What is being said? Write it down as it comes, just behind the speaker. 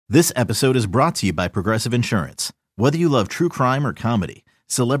This episode is brought to you by Progressive Insurance. Whether you love true crime or comedy,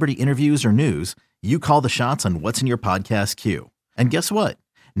 celebrity interviews or news, you call the shots on what's in your podcast queue. And guess what?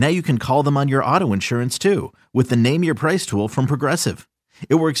 Now you can call them on your auto insurance too with the Name Your Price tool from Progressive.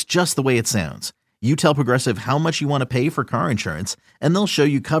 It works just the way it sounds. You tell Progressive how much you want to pay for car insurance, and they'll show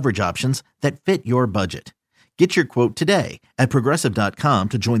you coverage options that fit your budget. Get your quote today at Progressive.com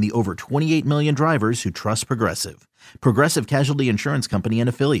to join the over 28 million drivers who trust Progressive. Progressive Casualty Insurance Company and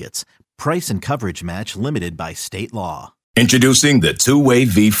Affiliates. Price and coverage match limited by state law. Introducing the two-way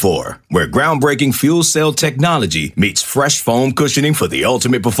V4, where groundbreaking fuel cell technology meets fresh foam cushioning for the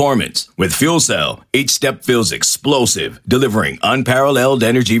ultimate performance. With fuel cell, each step feels explosive, delivering unparalleled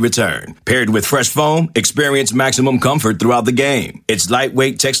energy return. Paired with fresh foam, experience maximum comfort throughout the game. Its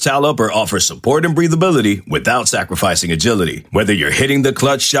lightweight textile upper offers support and breathability without sacrificing agility. Whether you're hitting the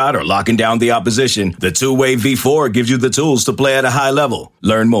clutch shot or locking down the opposition, the two-way V4 gives you the tools to play at a high level.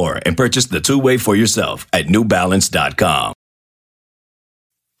 Learn more and purchase the two-way for yourself at newbalance.com.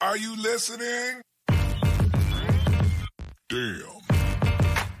 Are you listening? Damn.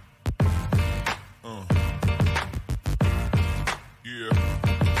 Yeah.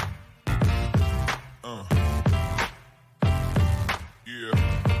 Yeah.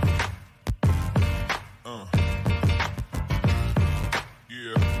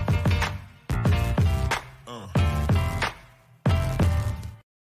 Yeah.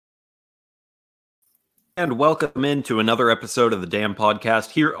 And welcome into another episode of the Damn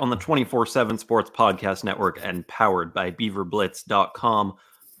Podcast here on the 24/7 Sports Podcast Network and powered by BeaverBlitz.com.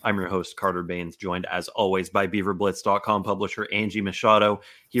 I'm your host, Carter Baines, joined as always by BeaverBlitz.com publisher Angie Machado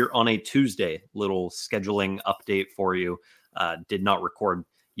here on a Tuesday. Little scheduling update for you. Did not record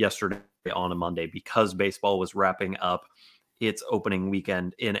yesterday on a Monday because baseball was wrapping up its opening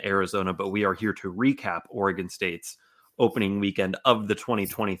weekend in Arizona, but we are here to recap Oregon State's opening weekend of the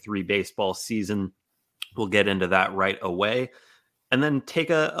 2023 baseball season. We'll get into that right away and then take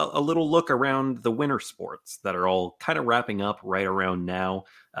a little look around the winter sports that are all kind of wrapping up right around now.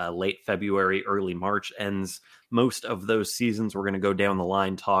 Late February, early March ends most of those seasons. We're going to go down the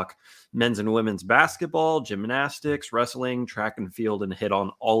line, talk men's and women's basketball, gymnastics, wrestling, track and field, and hit on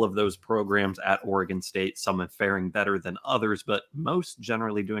all of those programs at Oregon State. Some are faring better than others, but most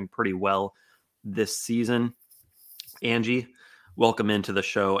generally doing pretty well this season. Angie, welcome into the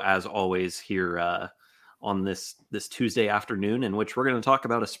show as always here on this Tuesday afternoon, in which we're going to talk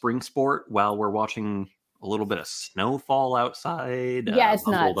about a spring sport while we're watching a little bit of snowfall outside. Yeah, it's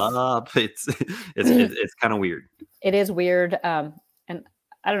nuts. Up. It's kind of weird. It is weird. And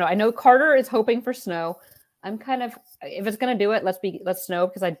I don't know. I know Carter is hoping for snow. I'm kind of, if it's going to do it, let's snow,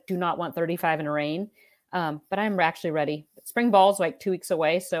 because I do not want 35 and rain. But I'm actually ready. Spring ball is like 2 weeks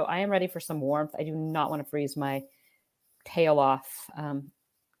away, so I am ready for some warmth. I do not want to freeze my tail off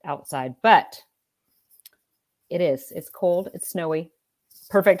outside, but it's cold. It's snowy.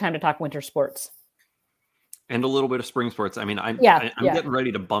 Perfect time to talk winter sports. And a little bit of spring sports. I mean, I'm getting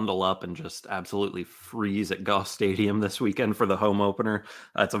ready to bundle up and just absolutely freeze at Goff Stadium this weekend for the home opener.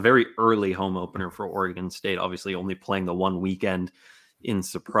 It's a very early home opener for Oregon State, obviously only playing the one weekend in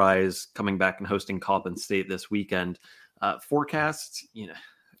Surprise, coming back and hosting Coppin State this weekend. Forecasts,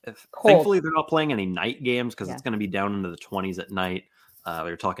 thankfully they're not playing any night games because it's going to be down into the 20s at night.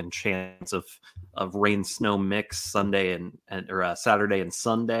 They're talking chance of rain snow mix Sunday or Saturday and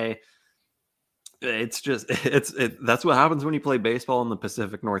Sunday. It's just that's what happens when you play baseball in the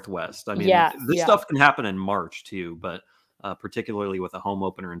Pacific Northwest. I mean, this stuff can happen in March too, but particularly with a home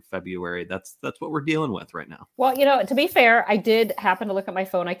opener in February, that's what we're dealing with right now. Well, to be fair, I did happen to look at my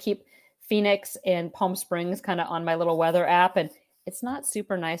phone. I keep Phoenix and Palm Springs kind of on my little weather app, and it's not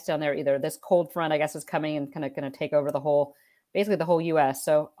super nice down there either. This cold front, I guess, is coming and kind of going to take over basically the whole U.S.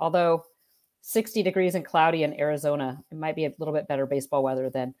 So although 60 degrees and cloudy in Arizona, it might be a little bit better baseball weather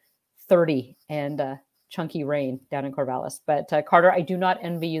than 30 and chunky rain down in Corvallis. But Carter, I do not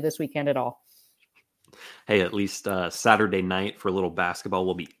envy you this weekend at all. Hey, at least Saturday night for a little basketball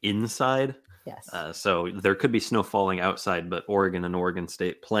will be inside. Yes. So there could be snow falling outside, but Oregon and Oregon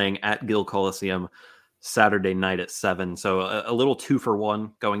State playing at Gill Coliseum Saturday night at 7. So a little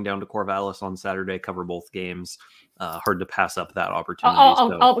 2-for-1 going down to Corvallis on Saturday, cover both games. Hard to pass up that opportunity.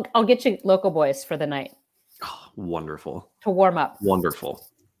 I'll get you local boys for the night. Oh, wonderful. To warm up. Wonderful.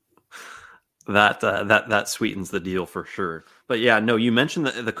 That sweetens the deal for sure. But yeah, no, you mentioned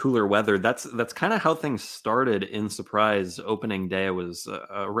the cooler weather. That's kind of how things started in Surprise. Opening day was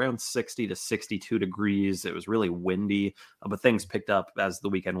around 60 to 62 degrees. It was really windy, but things picked up as the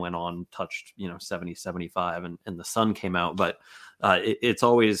weekend went on, touched 70, 75, and the sun came out. But it's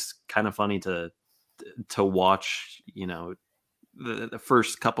always kind of funny to watch the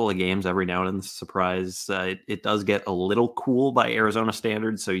first couple of games, every now and then, surprise, it does get a little cool by Arizona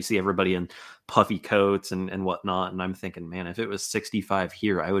standards. So you see everybody in puffy coats and whatnot. And I'm thinking, man, if it was 65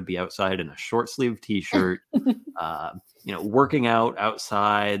 here, I would be outside in a short sleeve t-shirt, working out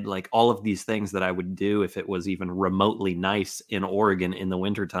outside, like all of these things that I would do if it was even remotely nice in Oregon in the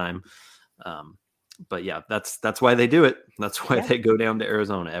wintertime. But yeah, that's why they do it. That's why they go down to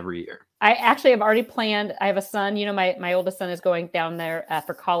Arizona every year. I actually have already planned. I have a son, my oldest son is going down there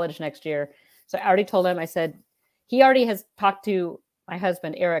for college next year. So I already told him, I said, he already has talked to my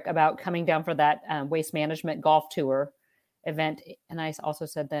husband, Eric, about coming down for that waste management golf tour event. And I also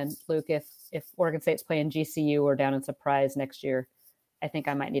said then, Luke, if Oregon State's playing GCU or down in Surprise next year, I think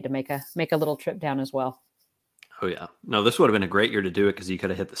I might need to make a little trip down as well. Oh, yeah. No, this would have been a great year to do it because you could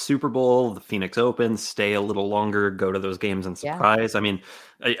have hit the Super Bowl, the Phoenix Open, stay a little longer, go to those games and surprise. Yeah. I mean,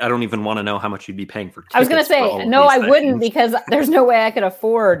 I don't even want to know how much you'd be paying for tickets. I was going to say, no, I wouldn't, because there's no way I could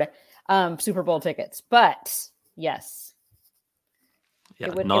afford Super Bowl tickets. But yes,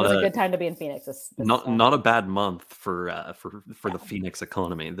 it was a good time to be in Phoenix. Not a bad month for the Phoenix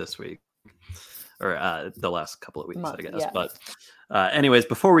economy this week. Or the last couple of weeks, I guess. Yeah. But anyways,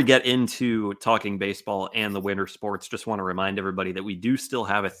 before we get into talking baseball and the winter sports, just want to remind everybody that we do still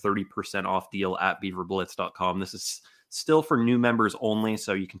have a 30% off deal at beaverblitz.com. This is still for new members only,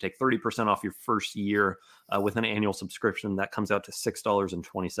 so you can take 30% off your first year with an annual subscription. That comes out to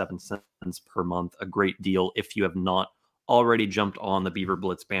 $6.27 per month. A great deal if you have not already jumped on the Beaver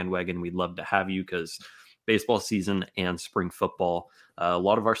Blitz bandwagon. We'd love to have you because baseball season and spring football, a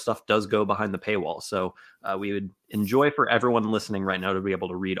lot of our stuff does go behind the paywall. So we would enjoy for everyone listening right now to be able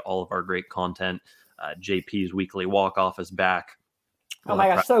to read all of our great content. JP's weekly walk-off is back. Oh my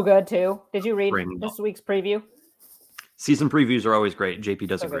gosh, so good too. Did you read this week's preview? Season previews are always great. JP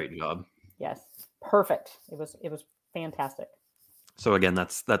does a great job. Yes, perfect. It was fantastic. So again,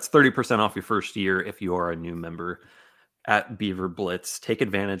 that's 30% off your first year if you are a new member at Beaver Blitz. Take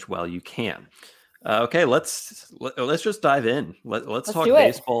advantage while you can. Okay, let's just dive in. Let's talk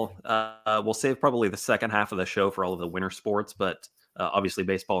baseball. We'll save probably the second half of the show for all of the winter sports, but obviously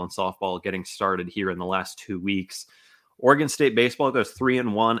baseball and softball getting started here in the last 2 weeks. Oregon State baseball goes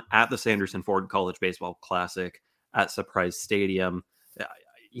 3-1 at the Sanderson Ford College Baseball Classic at Surprise Stadium.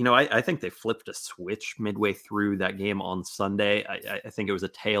 I think they flipped a switch midway through that game on Sunday. I think it was a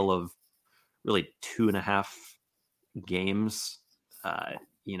tale of really 2.5 games.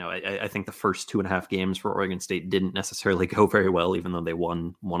 I think the first 2.5 games for Oregon State didn't necessarily go very well, even though they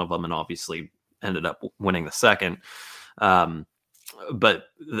won one of them and obviously ended up winning the second. But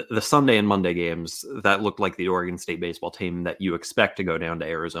the Sunday and Monday games, that looked like the Oregon State baseball team that you expect to go down to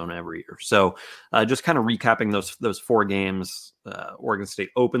Arizona every year. So just kind of recapping those 4 games, Oregon State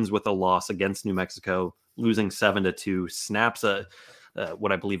opens with a loss against New Mexico, losing 7-2, snaps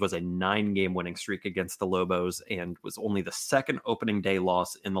what I believe was a 9-game winning streak against the Lobos, and was only the second opening day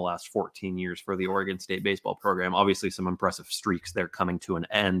loss in the last 14 years for the Oregon State baseball program. Obviously some impressive streaks there coming to an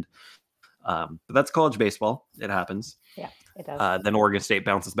end. But that's college baseball. It happens. Yeah, it does. Then Oregon State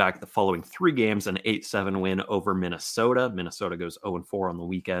bounces back the following 3 games, an 8-7 win over Minnesota. Minnesota goes 0-4 on the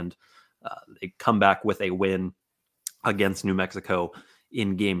weekend. They come back with a win against New Mexico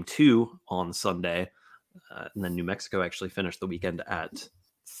in game 2 on Sunday. And then New Mexico actually finished the weekend at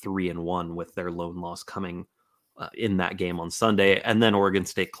 3-1 with their lone loss coming in that game on Sunday. And then Oregon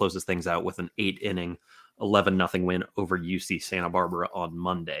State closes things out with an 8-inning, 11-0 win over UC Santa Barbara on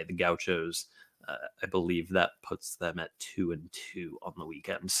Monday. The Gauchos, I believe that puts them at 2-2 on the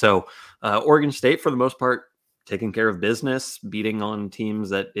weekend. So Oregon State, for the most part, taking care of business, beating on teams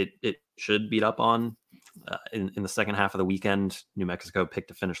that it should beat up on. In the second half of the weekend, New Mexico picked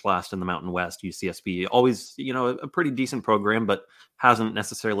to finish last in the Mountain West. UCSB, always, a pretty decent program, but hasn't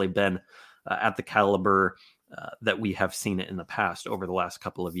necessarily been at the caliber that we have seen it in the past over the last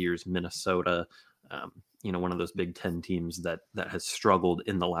couple of years. Minnesota, one of those Big Ten teams that has struggled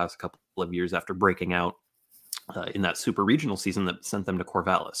in the last couple of years after breaking out in that super regional season that sent them to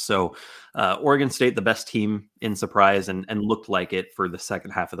Corvallis. So Oregon State, the best team in Surprise, and looked like it for the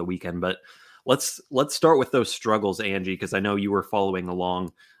second half of the weekend. But let's start with those struggles, Angie, because I know you were following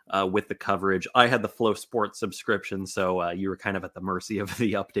along with the coverage. I had the Flow Sports subscription, so you were kind of at the mercy of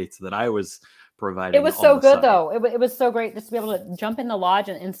the updates that I was providing. It was so good, though. It was so great just to be able to jump in the lodge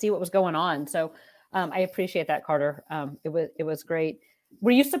and see what was going on. So I appreciate that, Carter. It was great.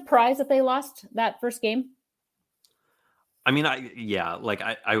 Were you surprised that they lost that first game? I mean,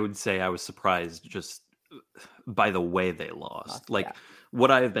 I would say I was surprised just by the way they lost. Would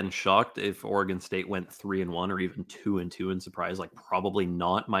I have been shocked if Oregon State went 3-1 or even 2-2 in Surprise? Probably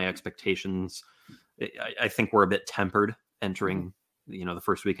not. My expectations, I think, were a bit tempered entering the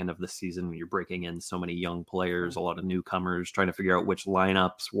first weekend of the season when you're breaking in so many young players, a lot of newcomers, trying to figure out which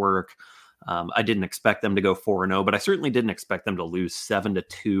lineups work. I didn't expect them to go 4-0, but I certainly didn't expect them to lose 7-2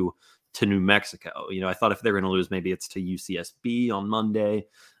 to New Mexico. I thought if they're going to lose, maybe it's to UCSB on Monday.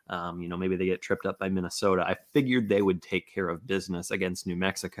 Maybe they get tripped up by Minnesota. I figured they would take care of business against New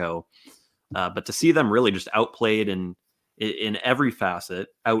Mexico. But to see them really just outplayed in every facet,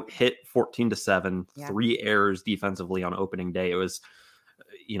 out hit 14-7, 3 errors defensively on opening day. It was,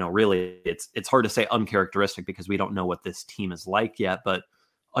 really it's hard to say uncharacteristic because we don't know what this team is like yet, but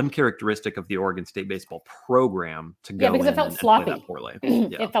uncharacteristic of the Oregon State baseball program to go because in it felt and sloppy. play that poorly.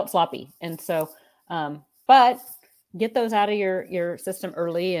 It felt sloppy. And so, but get those out of your system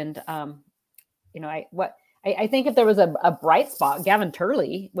early. And, I think if there was a bright spot, Gavin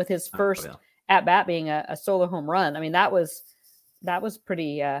Turley with his first at bat being a solo home run. I mean, that was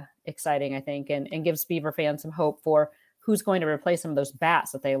pretty exciting, I think, and gives Beaver fans some hope for who's going to replace some of those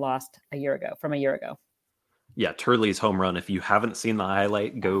bats that they lost a year ago. Yeah, Turley's home run. If you haven't seen the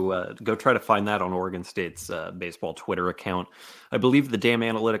highlight, go try to find that on Oregon State's baseball Twitter account. I believe the Damn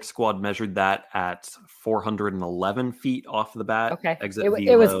Analytics squad measured that at 411 feet off the bat. Okay, Exit it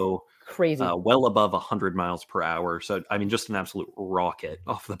velo, was crazy, well above 100 miles per hour. So I mean, just an absolute rocket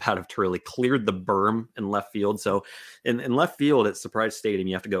off the bat of Turley. Cleared the berm in left field. So in left field at Surprise Stadium,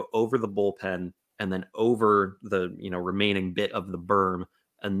 you have to go over the bullpen and then over the remaining bit of the berm.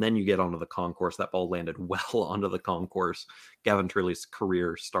 And then you get onto the concourse. That ball landed well onto the concourse. Gavin Turley's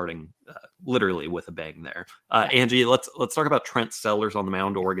career starting literally with a bang there. Angie, let's talk about Trent Sellers on the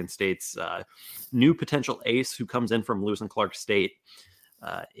mound, Oregon State's new potential ace who comes in from Lewis and Clark State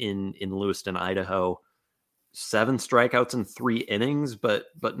in Lewiston, Idaho. 7 strikeouts in 3 innings, but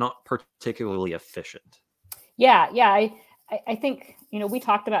not particularly efficient. Yeah. I think we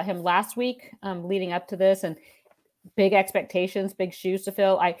talked about him last week leading up to this, and big expectations, big shoes to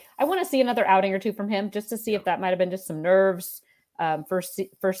fill. I want to see another outing or two from him just to see if that might have been just some nerves.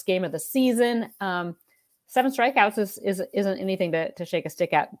 First game of the season. 7 strikeouts isn't anything to shake a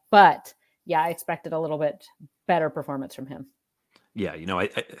stick at, but I expected a little bit better performance from him. Yeah, I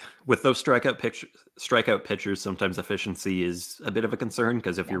with those strikeout pitchers, sometimes efficiency is a bit of a concern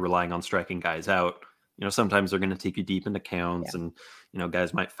because if you're relying on striking guys out, sometimes they're going to take you deep into counts and,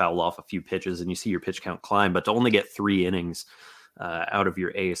 guys might foul off a few pitches and you see your pitch count climb, but to only get 3 innings out of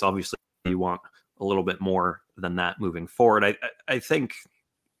your ace, obviously you want a little bit more than that moving forward. I think,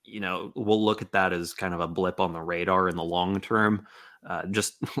 we'll look at that as kind of a blip on the radar in the long term.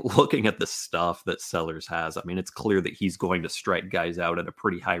 Just looking at the stuff that Sellers has, I mean, it's clear that he's going to strike guys out at a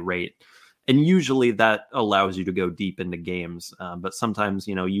pretty high rate. And usually that allows you to go deep into games. But sometimes,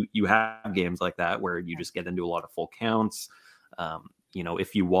 you have games like that where you just get into a lot of full counts.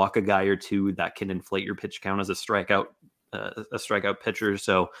 If you walk a guy or two, that can inflate your pitch count as a strikeout pitcher.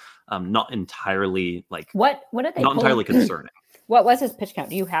 So not entirely what did they not entirely concerning. What was his pitch count?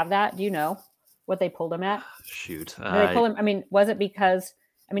 Do you have that? Do you know what they pulled him at? Shoot. Did they pull him? I mean, was it because,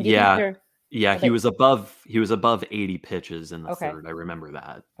 do you think he was above 80 pitches in the third. I remember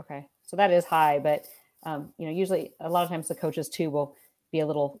that. Okay. So that is high, but usually a lot of times the coaches too will be a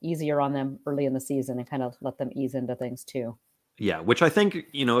little easier on them early in the season and kind of let them ease into things too. Yeah, which I think,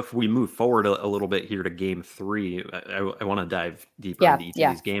 if we move forward a little bit here to game 3, I want to dive deeper into each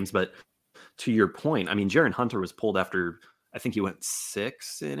of these games. But to your point, I mean, Jaron Hunter was pulled after, I think he went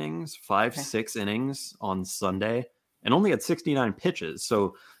 6 innings on Sunday and only had 69 pitches.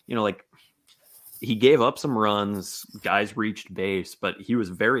 So, he gave up some runs, guys reached base, but he was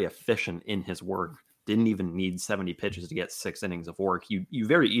very efficient in his work. Didn't even need 70 pitches to get 6 innings of work. You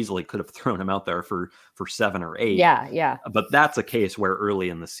very easily could have thrown him out there for 7 or 8. Yeah. But that's a case where early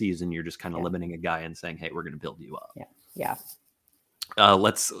in the season, you're just kind of limiting a guy and saying, hey, we're going to build you up. Yeah.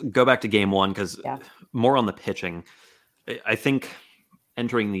 Let's go back to game 1 because more on the pitching. I think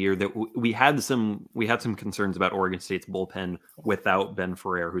entering the year that we had some concerns about Oregon State's bullpen without Ben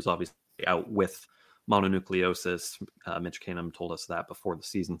Ferrer, who's obviously out with mononucleosis. Mitch Canham told us that before the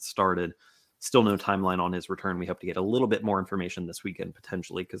season started. Still no timeline on his return. We hope to get a little bit more information this weekend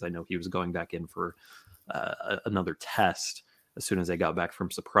potentially, because I know he was going back in for another test as soon as they got back from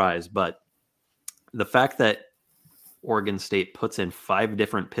Surprise. But the fact that Oregon State puts in 5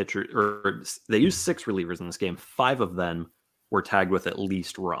 different pitchers, or they used 6 relievers in this game, 5 of them were tagged with at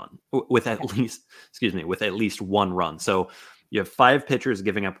least 1 run. So you have 5 pitchers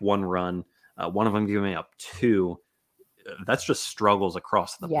giving up 1 run, one of them giving up 2. That's just struggles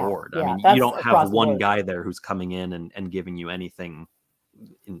across the board. I mean, you don't have one guy there who's coming in and giving you anything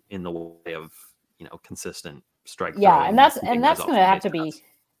in the way of, consistent strike. Yeah. And that's going to have to be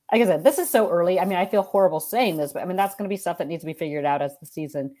like I said, this is so early. I mean, I feel horrible saying this, but I mean, that's going to be stuff that needs to be figured out as the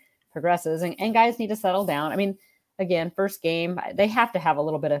season progresses, and guys need to settle down. I mean, again, first game, they have to have a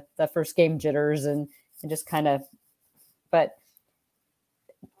little bit of the first game jitters and just kind of, but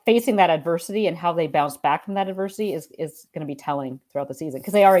facing that adversity and how they bounce back from that adversity is going to be telling throughout the season,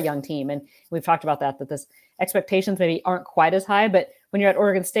 because they are a young team. And we've talked about that this expectations maybe aren't quite as high, but when you're at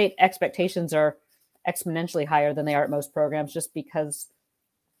Oregon State, expectations are exponentially higher than they are at most programs, just because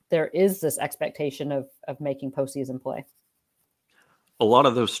there is this expectation of making postseason play. A lot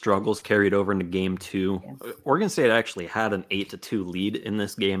of those struggles carried over into game 2. Yeah. Oregon State actually had an 8-2 lead in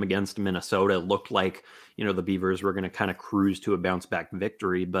this game against Minnesota. It looked like, the Beavers were going to kind of cruise to a bounce back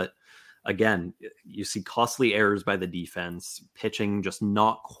victory. But again, you see costly errors by the defense, pitching just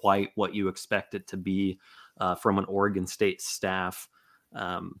not quite what you expect it to be from an Oregon State staff.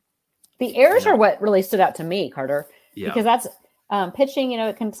 The errors are what really stood out to me, Carter, because that's pitching,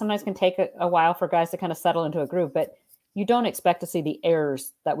 it can sometimes take a while for guys to kind of settle into a groove, but you don't expect to see the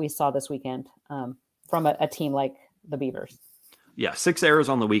errors that we saw this weekend from a team like the Beavers. Yeah, 6 errors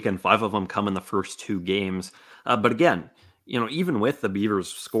on the weekend, 5 of them come in the first 2 games. But again, even with the Beavers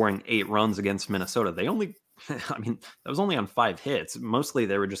scoring 8 runs against Minnesota, they only, that was only on 5 hits. Mostly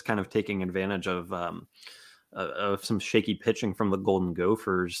they were just kind of taking advantage of some shaky pitching from the Golden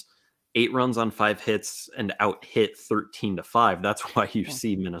Gophers. 8 runs on 5 hits and out hit 13-5. That's why you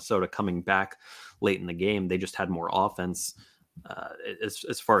see Minnesota coming back late in the game. They just had more offense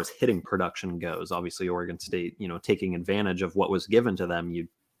as far as hitting production goes. Obviously, Oregon State, taking advantage of what was given to them, you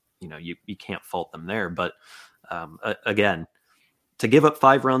can't fault them there. But again, to give up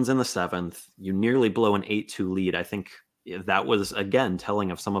 5 runs in the 7th, you nearly blow an 8-2 lead. I think that was, again,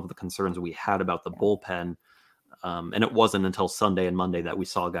 telling of some of the concerns we had about the bullpen. And it wasn't until Sunday and Monday that we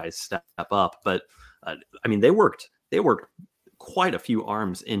saw guys step up. But they worked quite a few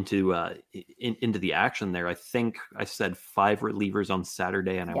arms into the action there. I think I said 5 relievers on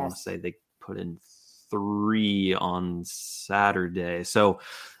Saturday, and I want to say they put in 3 on Saturday. So,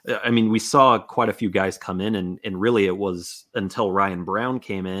 we saw quite a few guys come in, and really it was until Ryan Brown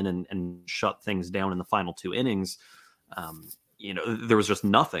came in and shut things down in the final 2 innings. There was just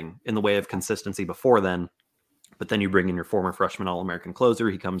nothing in the way of consistency before then. But then you bring in your former freshman All-American closer.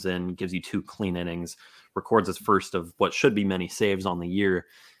 He comes in, gives you 2 clean innings, records his first of what should be many saves on the year,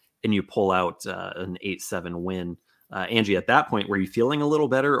 and you pull out an 8-7 win. Angie, at that point, were you feeling a little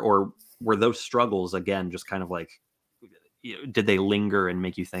better, or were those struggles, again, just kind of like, did they linger and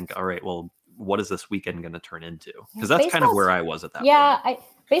make you think, all right, well, what is this weekend going to turn into? Because that's kind of where I was at that point.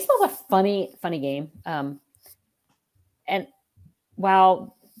 Baseball's a funny game. And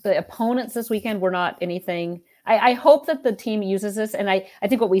while the opponents this weekend were not anything, I hope that the team uses this. And I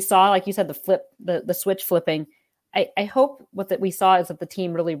think what we saw, like you said, the switch flipping, I hope what we saw is that the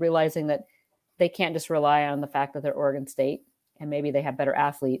team really realizing that they can't just rely on the fact that they're Oregon State and maybe they have better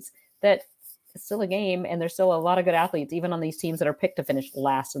athletes, that it's still a game and there's still a lot of good athletes, even on these teams that are picked to finish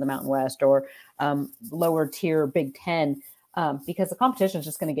last in the Mountain West or lower tier Big Ten, because the competition is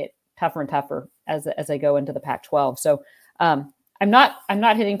just going to get tougher and tougher as they go into the Pac-12. So I'm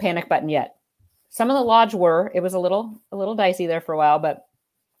not hitting panic button yet. Some of the Lodge were. It was a little dicey there for a while, but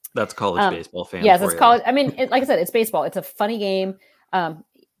that's college baseball fans. Yes, it's college. Like I said, it's baseball. It's a funny game, and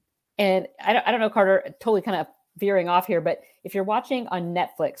I don't know, Carter. Totally kind of veering off here, but if you're watching on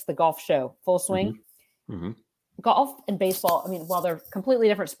Netflix, the golf show Full Swing, golf and baseball. While they're completely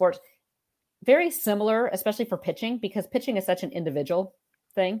different sports, very similar, especially for pitching, because pitching is such an individual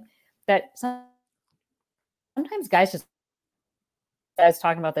thing that sometimes guys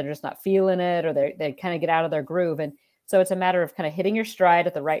talking about they're just not feeling it, or they kind of get out of their groove. And so it's a matter of kind of hitting your stride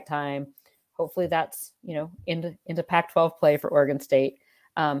at the right time. Hopefully that's, into Pac-12 play for Oregon State,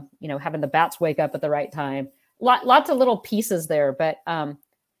 having the bats wake up at the right time. Lots of little pieces there, but the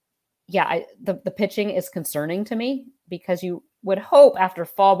pitching is concerning to me, because you would hope after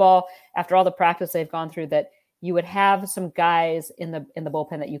fall ball, after all the practice they've gone through, that you would have some guys in the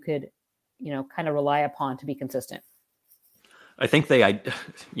bullpen that you could, kind of rely upon to be consistent. I think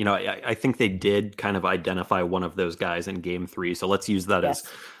I think they did kind of identify one of those guys in Game 3. So let's use that as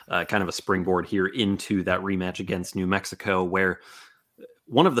kind of a springboard here into that rematch against New Mexico, where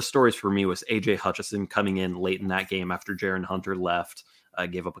one of the stories for me was AJ Hutchison coming in late in that game after Jaron Hunter left,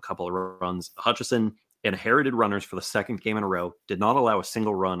 gave up a couple of runs. Hutchison inherited runners for the 2nd game in a row, did not allow a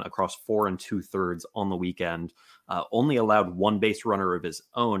single run across 4 2/3 on the weekend, only allowed 1 base runner of his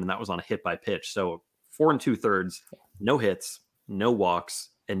own, and that was on a hit by pitch. So 4 2/3, no hits, no walks,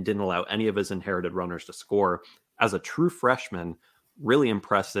 and didn't allow any of his inherited runners to score. As a true freshman, really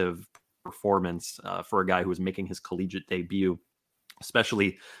impressive performance for a guy who was making his collegiate debut.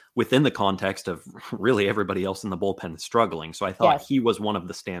 especially within the context of really everybody else in the bullpen struggling. So I thought Yes. he was one of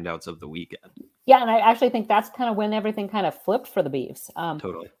the standouts of the weekend. Yeah, and I actually think that's kind of when everything kind of flipped for the Beavs.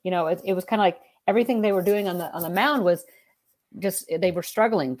 Totally. It was kind of like everything they were doing on the mound was just they were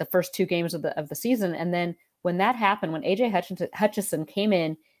struggling the first two games of the season, and then when that happened, when AJ Hutchison came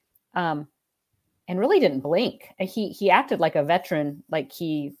in, and really didn't blink, he acted like a veteran, like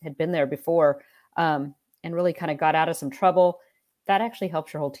he had been there before, and really kind of got out of some trouble. That actually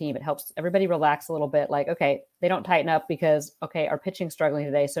helps your whole team. It helps everybody relax a little bit. Like, okay, they don't tighten up because okay, our pitching's struggling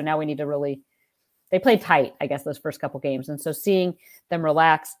today, so now we need to really. They played tight, I guess, those first couple games. And so seeing them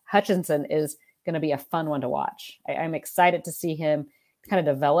relax, Hutchinson is going to be a fun one to watch. I'm excited to see him kind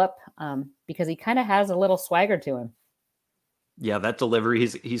of develop because he kind of has a little swagger to him. Yeah, that delivery,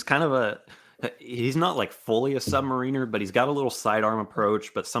 he's kind of he's not like fully a submariner, but he's got a little sidearm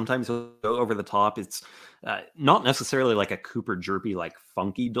approach, but sometimes he'll go over the top. It's not necessarily like a Cooper Jerpy, like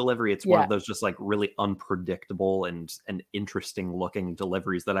funky delivery. It's one of those just like really unpredictable and interesting looking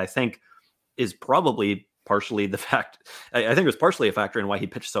deliveries that I think is probably partially the fact. I think it was partially a factor in why he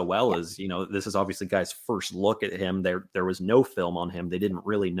pitched so well. Is this is obviously guys' first look at him. There was no film on him. They didn't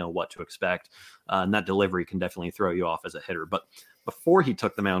really know what to expect, and that delivery can definitely throw you off as a hitter. But before he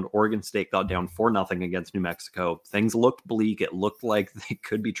took the mound, Oregon State got down 4-0 against New Mexico. Things looked bleak. It looked like they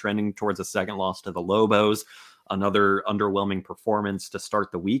could be trending towards a second loss to the Lobos. Another underwhelming performance to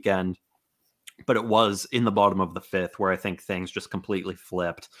start the weekend. But it was in the bottom of the fifth where I think things just completely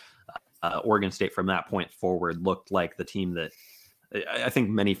flipped. Oregon State from that point forward looked like the team that I think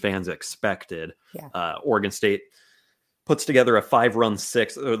many fans expected. Yeah. Oregon State puts together a 5-run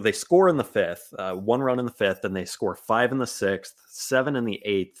sixth. They score in the fifth, 1 run in the fifth, and they score 5 in the sixth, 7 in the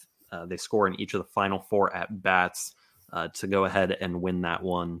eighth. They score in each of the final 4 at bats to go ahead and win that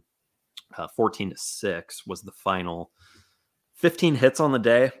one. 14-6 was the final. 15 hits on the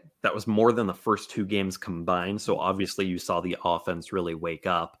day. That was more than the first 2 games combined. So obviously you saw the offense really wake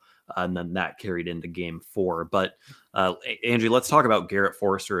up. And then that carried into game 4. But Angie, let's talk about Garrett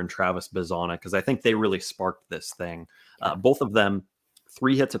Forrester and Travis Bazzana, because I think they really sparked this thing. Both of them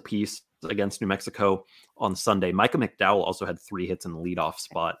 3 hits apiece against New Mexico on Sunday. Micah McDowell also had 3 hits in the leadoff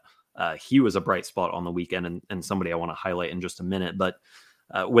spot. He was a bright spot on the weekend and somebody I want to highlight in just a minute. But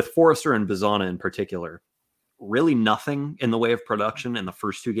with Forrester and Bazzana in particular, really nothing in the way of production in the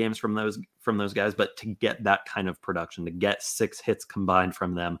first 2 games from those guys, but to get that kind of production, to get 6 hits combined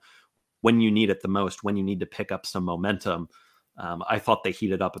from them when you need it the most, when you need to pick up some momentum, I thought they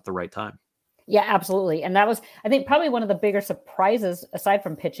heated up at the right time. Yeah, absolutely. And that was, I think, probably one of the bigger surprises, aside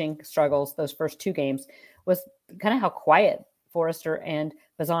from pitching struggles, those first 2 games, was kind of how quiet Forrester and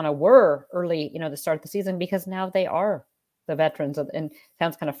Bazzana were early, the start of the season, because now they are the veterans. And it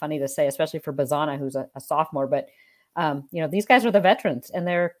sounds kind of funny to say, especially for Bazzana, who's a sophomore, but these guys are the veterans, and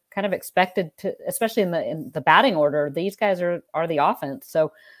they're kind of expected to, especially in the batting order, these guys are the offense.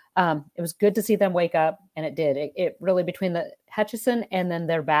 So it was good to see them wake up, and it did. It really, between the Hutchison and then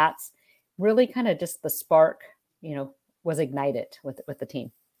their bats, really kind of just the spark, was ignited with the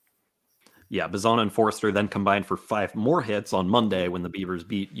team. Yeah, Bazzana and Forrester then combined for 5 more hits on Monday when the Beavers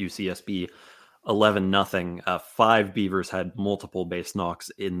beat UCSB 11-0. 5 Beavers had multiple base knocks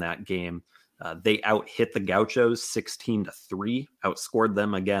in that game. They out-hit the Gauchos 16-3, outscored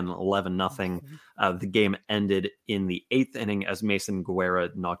them again 11-0. The game ended in the 8th inning as Mason Guerra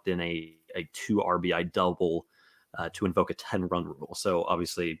knocked in a 2 RBI double to invoke a 10-run rule. So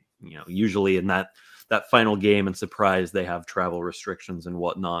obviously, usually in that final game and surprise, they have travel restrictions and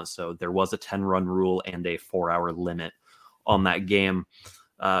whatnot. So there was a 10-run rule and a 4-hour limit on that game.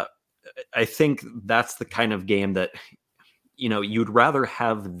 I think that's the kind of game that, you'd rather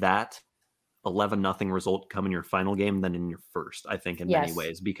have that 11-0 result come in your final game than in your first, I think, in many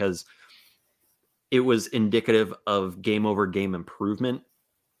ways, because it was indicative of game over game improvement.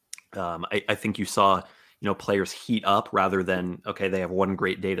 I think you saw, players heat up rather than, okay, they have one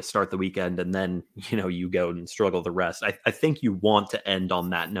great day to start the weekend and then, you go and struggle the rest. I think you want to end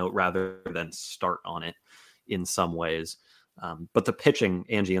on that note rather than start on it in some ways. But the pitching,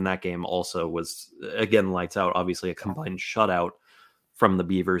 Angie, in that game also was, again, lights out, obviously a combined shutout from the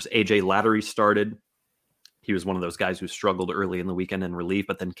Beavers. AJ Lattery started. He was one of those guys who struggled early in the weekend in relief,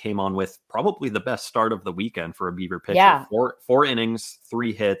 but then came on with probably the best start of the weekend for a Beaver pitcher. Yeah. 4 innings,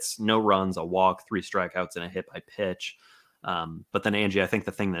 3 hits, no runs, a walk, 3 strikeouts, and a hit by pitch. But then, Angie, I think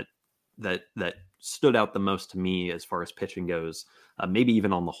the thing that stood out the most to me as far as pitching goes, maybe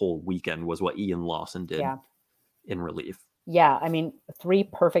even on the whole weekend, was what Ian Lawson did in relief. Yeah, I mean, 3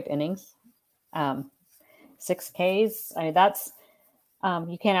 perfect innings, 6 Ks. I mean, that's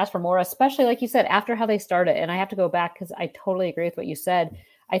You can't ask for more, especially like you said, after how they started. And I have to go back because I totally agree with what you said.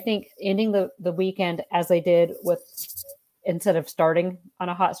 I think ending the weekend as they did with instead of starting on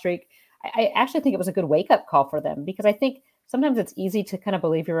a hot streak, I actually think it was a good wake up call for them because I think sometimes it's easy to kind of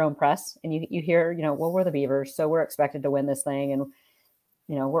believe your own press and you hear, well, we're the Beavers, so we're expected to win this thing. And,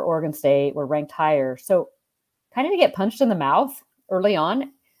 we're Oregon State, we're ranked higher. So kind of to get punched in the mouth early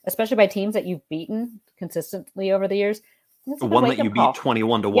on, especially by teams that you've beaten consistently over the years. The one that you beat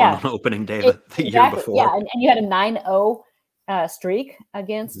 21-1 on opening day the year before. Yeah, and you had a 9-0 streak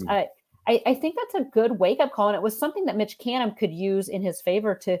against. I think that's a good wake-up call, and it was something that Mitch Canham could use in his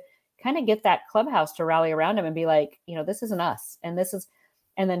favor to kind of get that clubhouse to rally around him and be like, this isn't us, and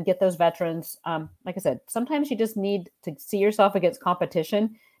then get those veterans. Like I said, sometimes you just need to see yourself against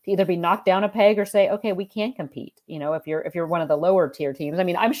competition to either be knocked down a peg or say, okay, we can compete. If you're one of the lower tier teams. I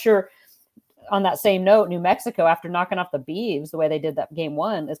mean, I'm sure. On that same note, New Mexico, after knocking off the Beavs the way they did that game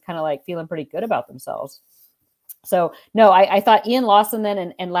 1, is kind of like feeling pretty good about themselves. So, no, I thought Ian Lawson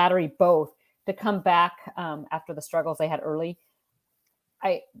then and Lattery both to come back after the struggles they had early.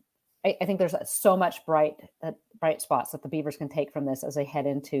 I think there's so much bright spots that the Beavers can take from this as they head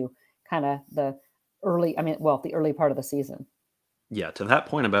into kind of the early part of the season. Yeah, to that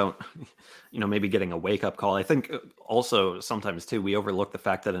point about, maybe getting a wake-up call. I think also sometimes, too, we overlook the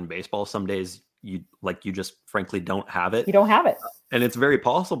fact that in baseball, some days you just frankly don't have it. You don't have it. And it's very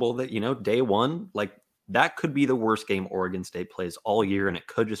possible that, day one, that could be the worst game Oregon State plays all year, and it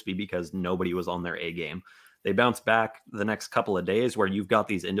could just be because nobody was on their A game. They bounce back the next couple of days where you've got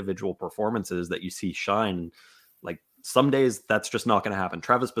these individual performances that you see shine. Some days that's just not going to happen.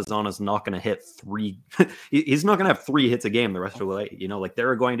 Travis Bazan is not going to hit 3. He's not going to have 3 hits a game the rest of the way.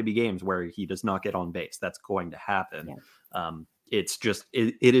 There are going to be games where he does not get on base. That's going to happen. Yeah. It's just,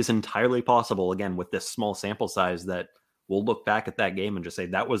 it is entirely possible, again, with this small sample size, that we'll look back at that game and just say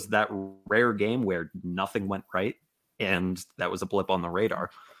that was that rare game where nothing went right. And that was a blip on the radar.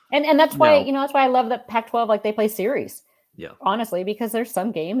 And that's why, that's why I love that Pac-12, they play series. Yeah. Honestly, because there's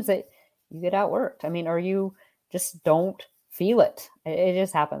some games that you get outworked. I mean, or you just don't feel it. It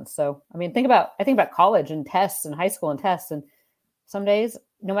just happens. So, I think about college and tests and high school and tests. And some days,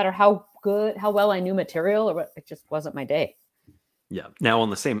 no matter how well I knew material, it just wasn't my day. Yeah. Now on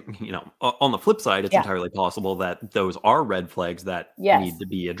the same, on the flip side, it's entirely possible that those are red flags that need to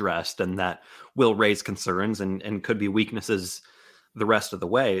be addressed and that will raise concerns and could be weaknesses the rest of the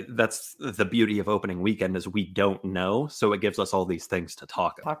way. That's the beauty of opening weekend, is we don't know. So it gives us all these things to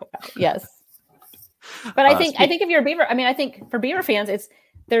talk about. Yes. But I think if you're a Beaver, I think for Beaver fans,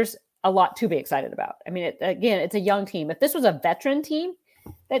 there's a lot to be excited about. It's a young team. If this was a veteran team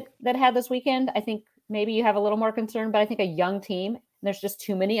that had this weekend, I think maybe you have a little more concern. But I think a young team, there's just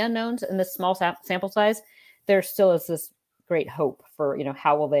too many unknowns in this small sample size. There still is this great hope for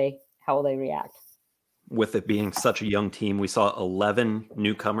how will they react. With it being such a young team, we saw 11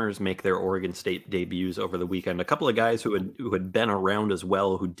 newcomers make their Oregon State debuts over the weekend. A couple of guys who had been around as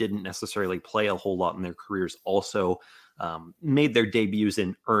well, who didn't necessarily play a whole lot in their careers, also made their debuts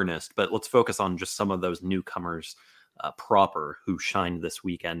in earnest. But let's focus on just some of those newcomers proper who shined this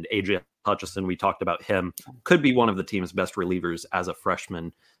weekend. AJ Hutchison, we talked about him, could be one of the team's best relievers as a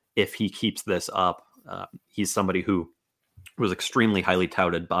freshman if he keeps this up. He's somebody who was extremely highly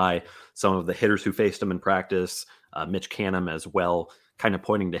touted by some of the hitters who faced him in practice. Mitch Canham as well, kind of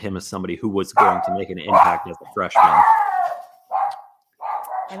pointing to him as somebody who was going to make an impact as a freshman.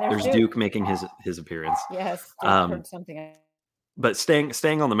 And there's Duke making his appearance. Yes, heard something. But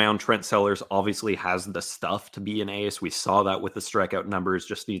staying on the mound, Trent Sellers obviously has the stuff to be an ace. We saw that with the strikeout numbers,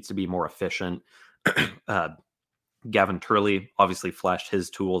 just needs to be more efficient. Gavin Turley obviously flashed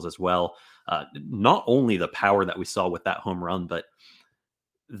his tools as well. Not only the power that we saw with that home run, but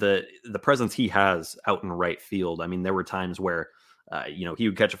the presence he has out in right field. There were times where, he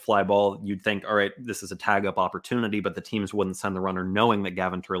would catch a fly ball. You'd think, all right, this is a tag up opportunity, but the teams wouldn't send the runner knowing that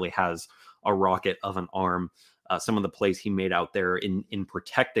Gavin Turley has a rocket of an arm. Some of the plays he made out there in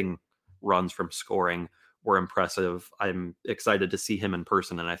protecting runs from scoring were impressive. I'm excited to see him in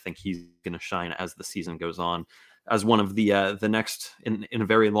person, and I think he's going to shine as the season goes on as one of the next in a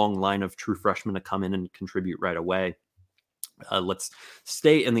very long line of true freshmen to come in and contribute right away. Let's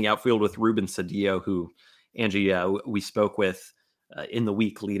stay in the outfield with Ruben Cedillo, who, Angie, we spoke with in the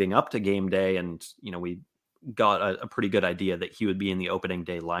week leading up to game day, and we got a pretty good idea that he would be in the opening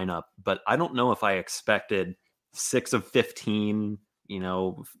day lineup. But I don't know if I expected 6 of 15,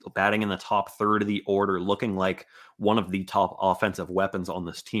 batting in the top third of the order, looking like one of the top offensive weapons on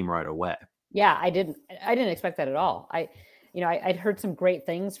this team right away. Yeah, I didn't expect that at all. I'd heard some great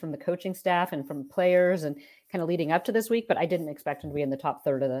things from the coaching staff and from players and kind of leading up to this week, but I didn't expect him to be in the top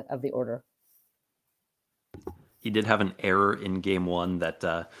third of the order. He did have an error in game one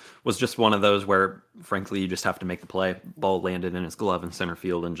that was just one of those where, frankly, you just have to make the play. Ball landed in his glove in center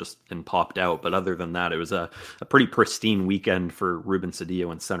field and popped out. But other than that, it was a pretty pristine weekend for Ruben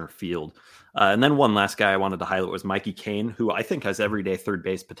Cedillo in center field. And then one last guy I wanted to highlight was Mikey Kane, who I think has everyday third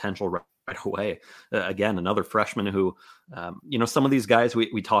base potential right away. Again, another freshman who, some of these guys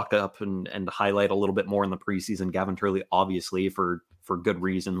we talk up and highlight a little bit more in the preseason. Gavin Turley, obviously, for good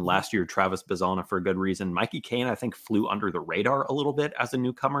reason. Last year, Travis Bazana for good reason. Mikey Kane, I think, flew under the radar a little bit as a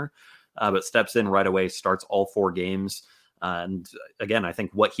newcomer, but steps in right away, starts all 4 games. And again, I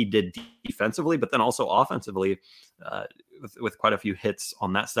think what he did defensively, but then also offensively, with quite a few hits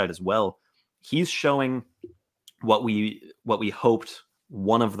on that side as well, he's showing what we hoped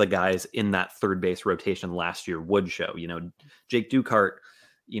one of the guys in that third base rotation last year would show. Jake Ducart,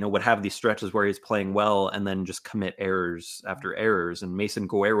 would have these stretches where he's playing well and then just commit errors after errors. And Mason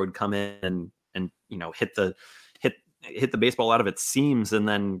Guerrero would come in and hit the baseball out of its seams and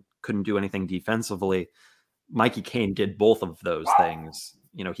then couldn't do anything defensively. Mikey Kane did both of those things.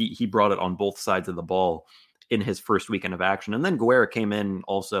 He brought it on both sides of the ball in his first weekend of action. And then Guerrero came in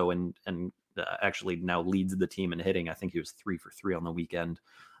also and actually now leads the team in hitting. I think he was 3 for 3 on the weekend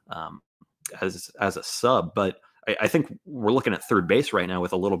as a sub. But I think we're looking at third base right now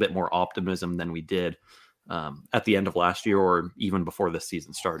with a little bit more optimism than we did at the end of last year or even before this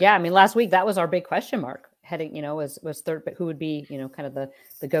season started. Yeah, I mean, last week that was our big question mark heading. Was third, but who would be kind of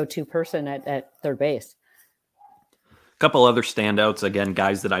the go-to person at third base? A couple other standouts, again,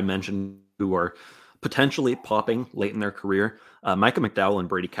 guys that I mentioned who are potentially popping late in their career. Micah McDowell and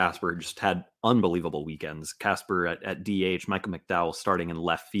Brady Casper just had unbelievable weekends. Casper at DH, Micah McDowell starting in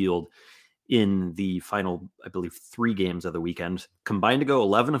left field in the final, I believe, 3 games of the weekend, combined to go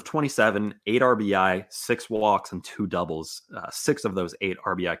 11 of 27, 8 RBI, 6 walks, and 2 doubles. 6 of those 8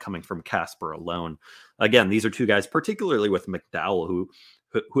 RBI coming from Casper alone. Again, these are 2 guys, particularly with McDowell,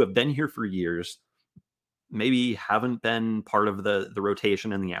 who have been here for years, maybe haven't been part of the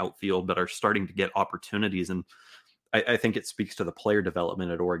rotation in the outfield, but are starting to get opportunities. And I think it speaks to the player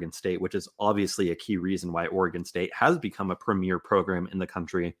development at Oregon State, which is obviously a key reason why Oregon State has become a premier program in the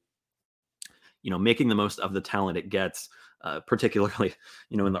country. Making the most of the talent it gets, particularly,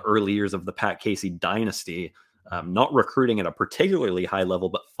 in the early years of the Pat Casey dynasty, not recruiting at a particularly high level,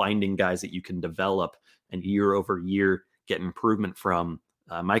 but finding guys that you can develop and year over year get improvement from.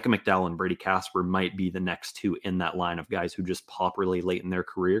 Micah McDowell and Brady Casper might be the next 2 in that line of guys who just pop really late in their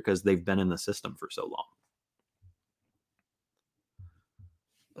career because they've been in the system for so long.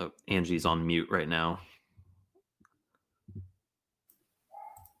 Oh, Angie's on mute right now.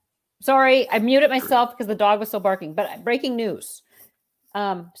 Sorry, I muted myself because the dog was still barking. But breaking news.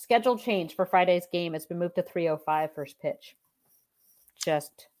 Schedule change for Friday's game. It's been moved to 3:05 first pitch.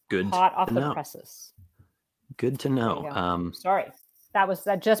 Just good, hot off the presses. Good to know. Sorry.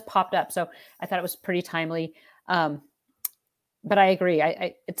 That just popped up. So I thought it was pretty timely. But I agree.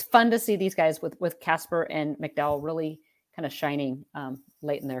 It's fun to see these guys with Casper and McDowell really kind of shining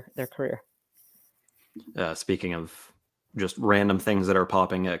late in their career. Speaking of just random things that are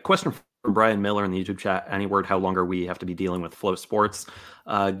popping, a question from Brian Miller in the YouTube chat. Any word how long are we have to be dealing with Flow Sports?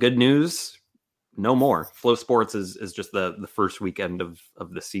 Good news. No more. Flow Sports is just the first weekend of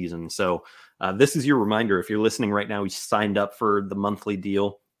the season. So this is your reminder. If you're listening right now, you signed up for the monthly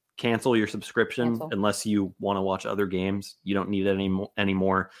deal, cancel your subscription unless you want to watch other games. You don't need it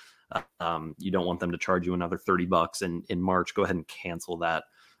anymore. You don't want them to charge you another $30 in March. Go ahead and cancel that.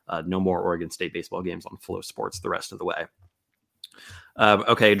 No more Oregon State baseball games on Flow Sports the rest of the way.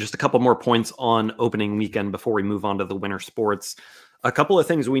 Okay, just a couple more points on opening weekend before we move on to the winter sports. A couple of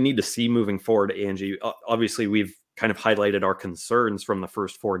things we need to see moving forward, Angie. Obviously, we've kind of highlighted our concerns from the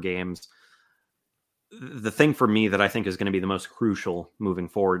first 4 games. The thing for me that I think is going to be the most crucial moving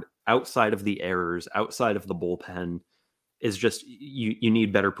forward, outside of the errors, outside of the bullpen, is just you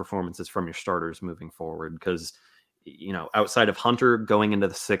need better performances from your starters moving forward. Because, outside of Hunter going into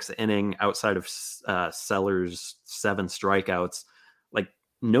the 6th inning, outside of Sellers' 7 strikeouts,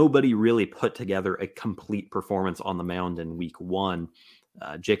 nobody really put together a complete performance on the mound in week 1.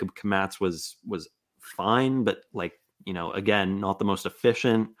 Jacob Kamatz was fine, but again, not the most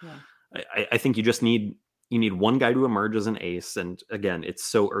efficient. Yeah. I think you just need one guy to emerge as an ace. And again, it's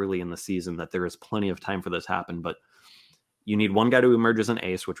so early in the season that there is plenty of time for this to happen, but you need one guy to emerge as an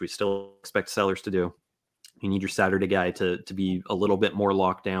ace, which we still expect Sellers to do. You need your Saturday guy to be a little bit more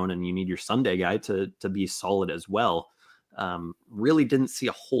locked down, and you need your Sunday guy to be solid as well. Really didn't see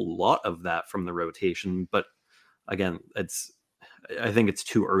a whole lot of that from the rotation, but again, I think it's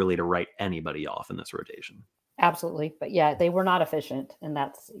too early to write anybody off in this rotation. Absolutely. But yeah, they were not efficient. And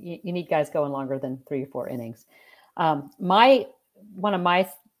you need guys going longer than 3 or 4 innings. One of my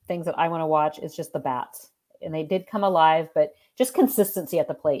things that I want to watch is just the bats. And they did come alive, but just consistency at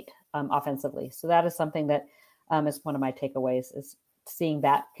the plate offensively. So that is something that is one of my takeaways, is seeing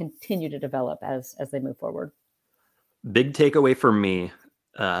that continue to develop as they move forward. Big takeaway for me,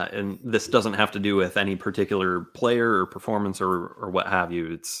 and this doesn't have to do with any particular player or performance or what have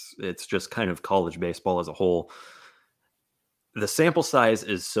you. It's just kind of college baseball as a whole. The sample size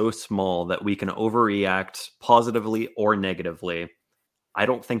is so small that we can overreact positively or negatively. I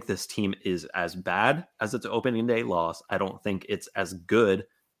don't think this team is as bad as its opening day loss. I don't think it's as good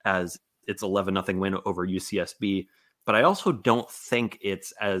as its 11-0 win over UCSB, but I also don't think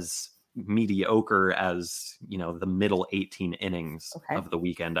it's as mediocre as, the middle 18 innings of the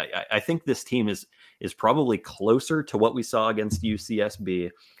weekend. I think this team is probably closer to what we saw against UCSB.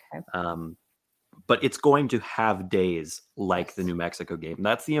 But it's going to have days like the New Mexico game.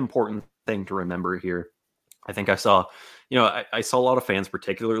 That's the important thing to remember here. I think I saw a lot of fans,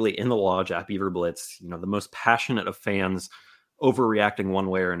 particularly in the lodge at Beaver Blitz, the most passionate of fans overreacting one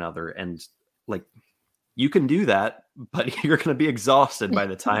way or another. And you can do that, but you're going to be exhausted by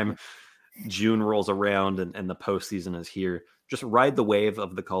the time June rolls around and the postseason is here. Just ride the wave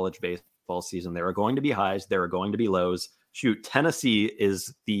of the college baseball season. There are going to be highs. There are going to be lows. Shoot, Tennessee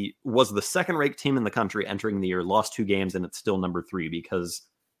was the second-ranked team in the country entering the year, lost 2 games, and it's still number 3 because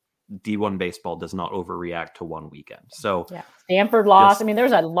D1 baseball does not overreact to one weekend. So yeah, Stanford lost.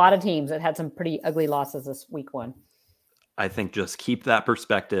 There's a lot of teams that had some pretty ugly losses this week 1. I think just keep that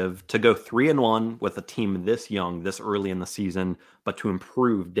perspective. To go 3-1 with a team this young, this early in the season, but to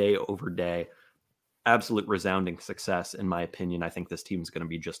improve day over day, absolute resounding success, in my opinion. I think this team is going to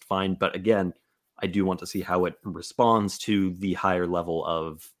be just fine. But again, I do want to see how it responds to the higher level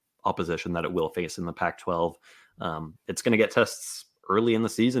of opposition that it will face in the Pac-12. It's going to get tests early in the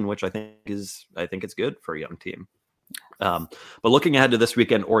season, which I think it's good for a young team. But looking ahead to this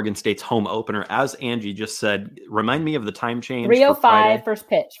weekend, Oregon State's home opener, as Angie just said, remind me of the time change. 3:05 first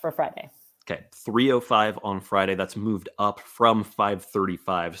pitch for Friday. Okay, 3:05 on Friday. That's moved up from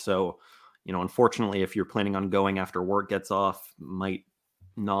 5:35. So, unfortunately, if you're planning on going after work gets off, might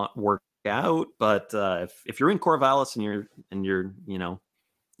not work out. But if you're in Corvallis and you're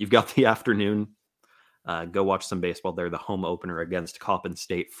you've got the afternoon, go watch some baseball there. The home opener against Coppin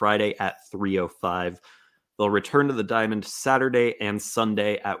State Friday at 3:05. They'll return to the Diamond Saturday and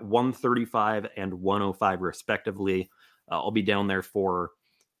Sunday at 1:35 and 1:05 respectively. I'll be down there for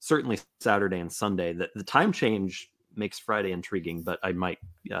certainly Saturday and Sunday. The time change makes Friday intriguing, but I might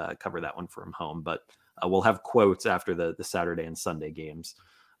cover that one from home. But we'll have quotes after the Saturday and Sunday games.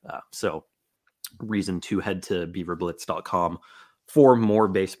 So reason to head to beaverblitz.com for more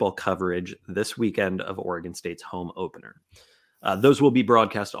baseball coverage this weekend of Oregon State's home opener. Those will be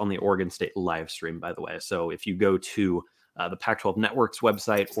broadcast on the Oregon State live stream, by the way. So if you go to the Pac-12 Network's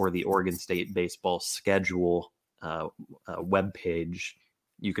website or the Oregon State baseball schedule webpage,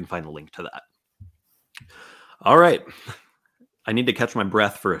 you can find the link to that. All right. I need to catch my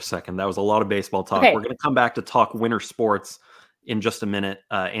breath for a second. That was a lot of baseball talk. Okay. We're going to come back to talk winter sports in just a minute.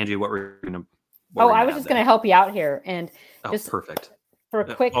 Angie, what we're going to... I was just going to help you out here. And just perfect. For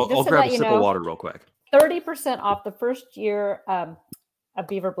a quick... I'll grab a sip of water real quick. 30% off the first year of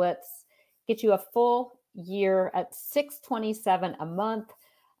Beaver Blitz. Get you a full year at $627 a month.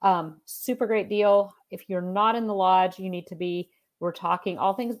 Super great deal. If you're not in the lodge, you need to be. We're talking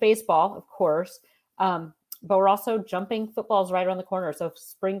all things baseball, of course. But we're also jumping. Football's right around the corner. So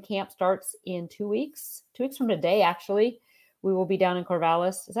spring camp starts in 2 weeks. 2 weeks from today, actually. We will be down in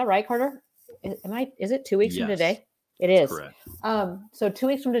Corvallis. Is that right, Carter? Is it 2 weeks from today? It is. Correct. So 2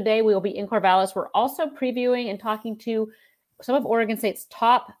 weeks from today, we will be in Corvallis. We're also previewing and talking to some of Oregon State's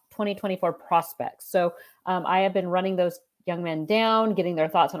top 2024 prospects. So I have been running those young men down, getting their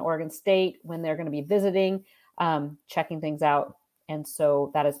thoughts on Oregon State, when they're going to be visiting, checking things out. And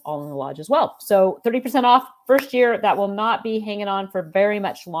so that is all in the lodge as well. So 30% off first year. That will not be hanging on for very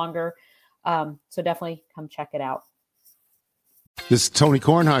much longer. So definitely come check it out. This is Tony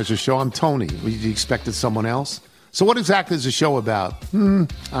Kornheiser's show. I'm Tony. You expected someone else? So what exactly is the show about?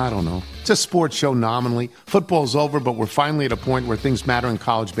 I don't know. It's a sports show nominally. Football's over, but we're finally at a point where things matter in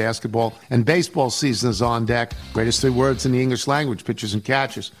college basketball, and baseball season is on deck. Greatest 3 words in the English language, pitchers and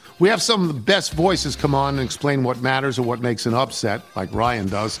catchers. We have some of the best voices come on and explain what matters or what makes an upset, like Ryan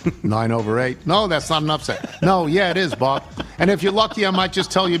does. 9/8. No, that's not an upset. No, yeah, it is, Bob. And if you're lucky, I might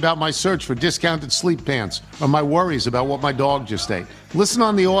just tell you about my search for discounted sleep pants or my worries about what my dog just ate. Listen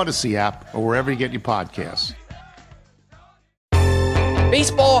on the Odyssey app or wherever you get your podcasts.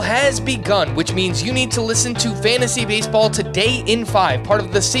 Baseball has begun, which means you need to listen to Fantasy Baseball Today in 5, part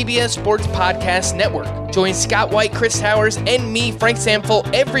of the CBS Sports Podcast Network. Join Scott White, Chris Towers, and me, Frank Samfel,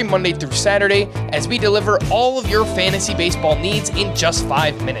 every Monday through Saturday as we deliver all of your fantasy baseball needs in just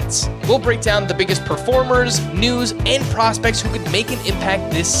 5 minutes. We'll break down the biggest performers, news, and prospects who could make an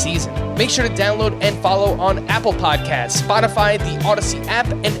impact this season. Make sure to download and follow on Apple Podcasts, Spotify, the Odyssey app,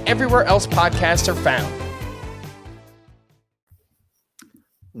 and everywhere else podcasts are found.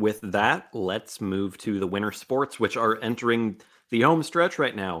 With that, let's move to the winter sports, which are entering the home stretch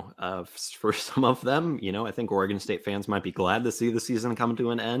right now. For some of them, I think Oregon State fans might be glad to see the season come to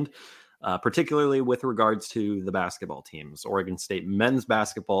an end, particularly with regards to the basketball teams. Oregon State men's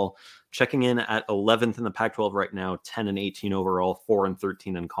basketball checking in at 11th in the Pac-12 right now, 10-18 overall,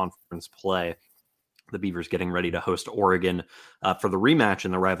 4-13 in conference play. The Beavers getting ready to host Oregon for the rematch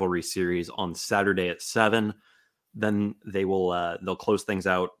in the rivalry series on Saturday at 7. Then they'll close things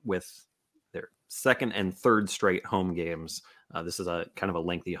out with their second and third straight home games. This is a kind of a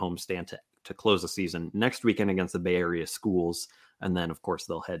lengthy homestand to close the season next weekend against the Bay Area schools. And then, of course,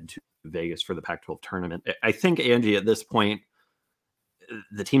 they'll head to Vegas for the Pac-12 tournament. I think, Angie, at this point,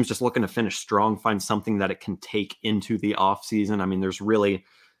 the team's just looking to finish strong, find something that it can take into the offseason. I mean, there's really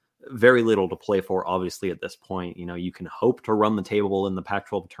very little to play for, obviously, at this point. You can hope to run the table in the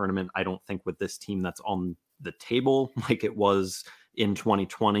Pac-12 tournament. I don't think with this team that's on the table like it was in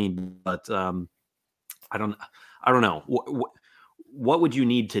 2020, but I don't know. What would you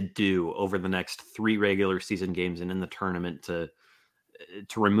need to do over the next 3 regular season games and in the tournament to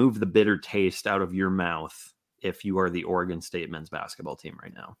remove the bitter taste out of your mouth if you are the Oregon State men's basketball team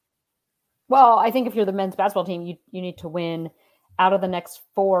right now? Well, I think if you're the men's basketball team, you need to win out of the next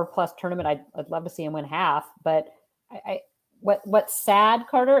 4+ tournament. I'd love to see them win half, but What's sad,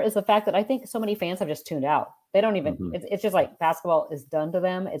 Carter, is the fact that I think so many fans have just tuned out. They don't even, it's just like basketball is done to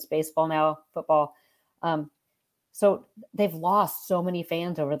them. It's baseball now, football. So they've lost so many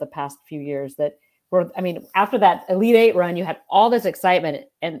fans over the past few years after that Elite Eight run, you had all this excitement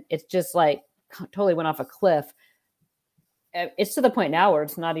and it's just like totally went off a cliff. It's to the point now where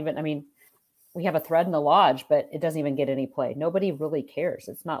it's not even, we have a thread in the lodge, but it doesn't even get any play. Nobody really cares.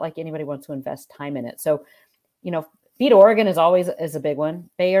 It's not like anybody wants to invest time in it. So, beat Oregon is a big one.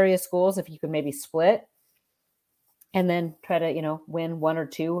 Bay Area schools, if you could maybe split and then try to, win 1 or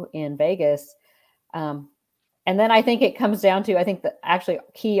 2 in Vegas. And then I think it comes down to, I think the actually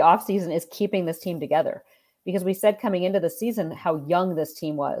key offseason is keeping this team together, because we said coming into the season how young this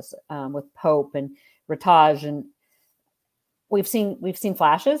team was with Pope and Rataj, and we've seen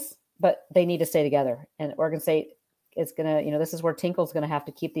flashes, but they need to stay together. And Oregon State is going to, this is where Tinkle's going to have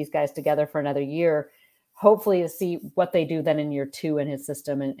to keep these guys together for another year, hopefully to see what they do then in year 2 in his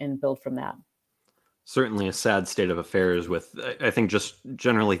system and build from that. Certainly a sad state of affairs with, I think, just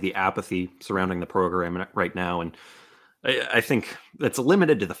generally the apathy surrounding the program right now. And I think it's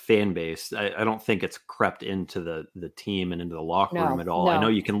limited to the fan base. I don't think it's crept into the team and into the locker room at all. No. I know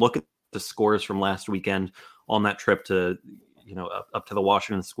you can look at the scores from last weekend on that trip to, up to the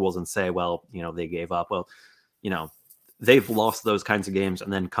Washington schools and say, well, they gave up. Well, they've lost those kinds of games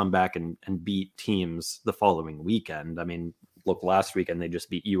and then come back and beat teams the following weekend. I mean, look, last weekend they just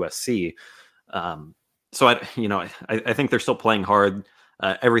beat USC. So I think they're still playing hard.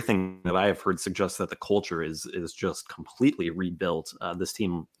 Everything that I have heard suggests that the culture is just completely rebuilt. This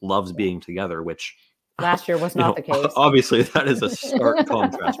team loves being together, which last year was not the case. Obviously, that is a stark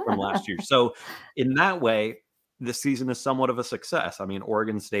contrast from last year. So in that way, this season is somewhat of a success. I mean,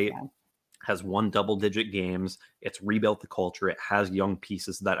 Oregon State has won double-digit games. It's rebuilt the culture. It has young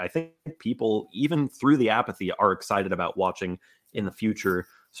pieces that I think people, even through the apathy, are excited about watching in the future.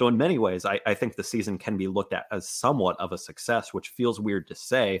 So in many ways, I think the season can be looked at as somewhat of a success, which feels weird to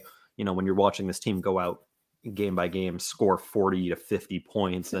say, when you're watching this team go out game by game, score 40 to 50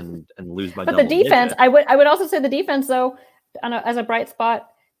 points and lose by double digits. But the defense, I would also say the defense, though, as a bright spot,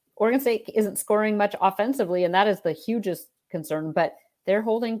 Oregon State isn't scoring much offensively, and that is the hugest concern. But they're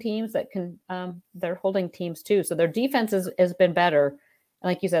holding teams that can, they're holding teams too. So their defense has been better. And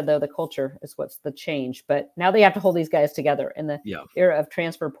like you said, though, the culture is what's the change. But now they have to hold these guys together in the era of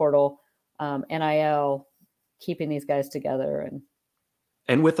transfer portal, NIL, keeping these guys together.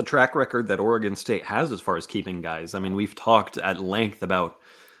 And with the track record that Oregon State has as far as keeping guys, I mean, we've talked at length about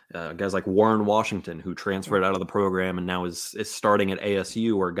guys like Warren Washington, who transferred out of the program and now is starting at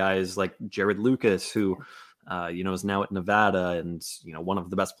ASU, or guys like Jared Lucas, who is now at Nevada and, one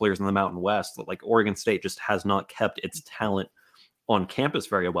of the best players in the Mountain West. Like, Oregon State just has not kept its talent on campus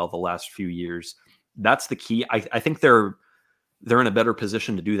very well the last few years. That's the key. I think they're in a better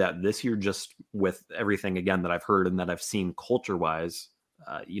position to do that this year, just with everything, again, that I've heard and that I've seen culture-wise.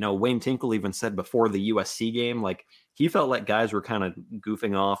 Wayne Tinkle even said before the USC game, like he felt like guys were kind of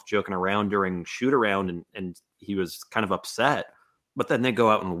goofing off, joking around during shoot around, and he was kind of upset, but then they go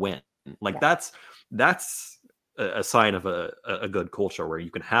out and win. Like that's a sign of a good culture where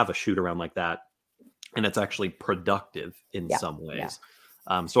you can have a shoot around like that and it's actually productive in some ways.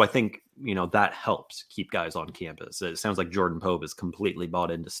 So I think, that helps keep guys on campus. It sounds like Jordan Pope is completely bought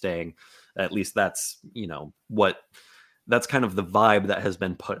into staying. At least that's, that's kind of the vibe that has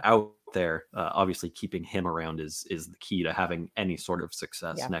been put out there. Obviously keeping him around is the key to having any sort of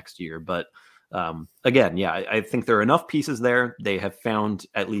success next year. But again, I think there are enough pieces there. They have found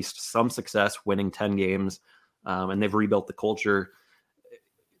at least some success winning 10 games, and they've rebuilt the culture.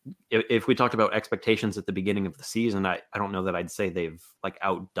 If we talked about expectations at the beginning of the season, I don't know that I'd say they've like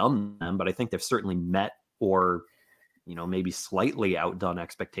outdone them, but I think they've certainly met or, maybe slightly outdone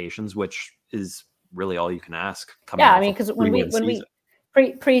expectations, which is really all you can ask. Because when we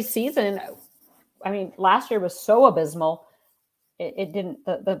preseason, last year was so abysmal. It didn't,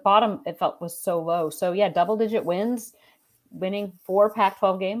 the bottom, it felt was so low. So double-digit wins, winning 4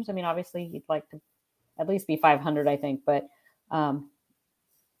 Pac-12 games. Obviously you'd like to at least be 500, I think, but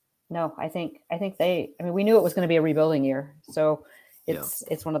no, I think we knew it was going to be a rebuilding year. So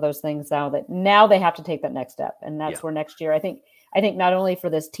it's one of those things now they have to take that next step. And that's where next year, I think not only for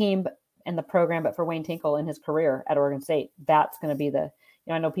this team and the program, but for Wayne Tinkle in his career at Oregon State, that's going to be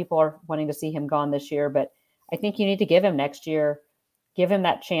I know people are wanting to see him gone this year, but I think you need to give him next year, give him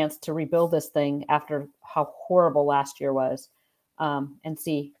that chance to rebuild this thing after how horrible last year was, and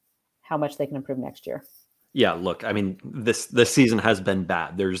see how much they can improve next year. Yeah, look, this season has been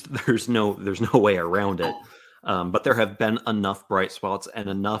bad. There's no way around it. But there have been enough bright spots and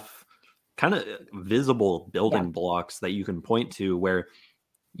enough kind of visible building blocks that you can point to where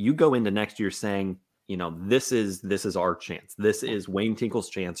you go into next year saying, this is our chance. This is Wayne Tinkle's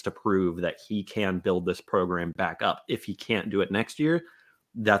chance to prove that he can build this program back up. If he can't do it next year,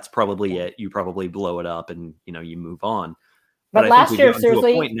 that's probably it. You probably blow it up and, you move on. But last year,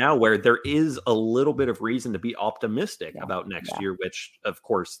 seriously, to a point now where there is a little bit of reason to be optimistic about next year, which, of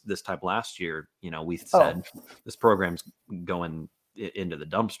course, this time last year, we said this program's going into the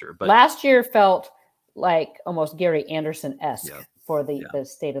dumpster. But last year felt like almost Gary Anderson-esque for the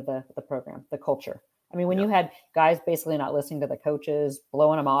state of the program, the culture. When you had guys basically not listening to the coaches,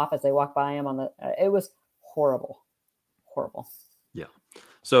 blowing them off as they walk by him it was horrible. Yeah.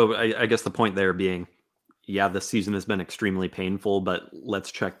 So I guess the point there being, this season has been extremely painful, but let's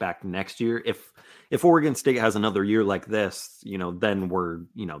check back next year. If Oregon State has another year like this, then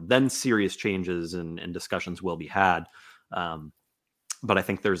then serious changes and discussions will be had. But I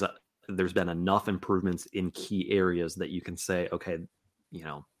think there's been enough improvements in key areas that you can say, okay,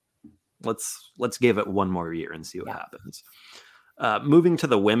 let's give it one more year and see what happens. Moving to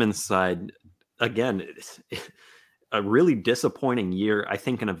the women's side, again, a really disappointing year, I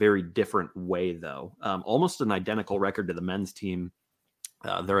think, in a very different way, though. Almost an identical record to the men's team.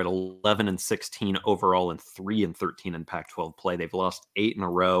 They're at 11-16 overall and 3-13 in Pac-12 play. They've lost 8 in a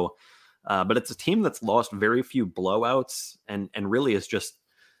row, but it's a team that's lost very few blowouts and really is just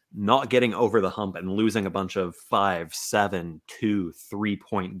not getting over the hump and losing a bunch of 5, 7, 2,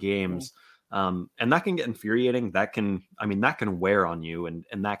 3-point games. And that can get infuriating. That can wear on you and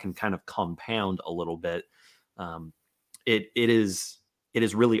that can kind of compound a little bit. It is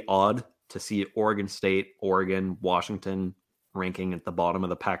really odd to see Oregon State, Oregon, Washington ranking at the bottom of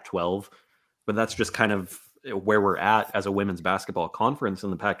the Pac-12, but that's just kind of where we're at as a women's basketball conference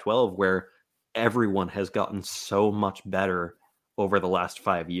in the Pac-12, where everyone has gotten so much better over the last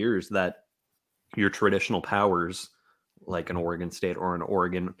 5 years that your traditional powers, like an Oregon State or an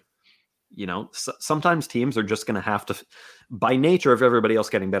Oregon, sometimes teams are just going to have to, by nature of everybody else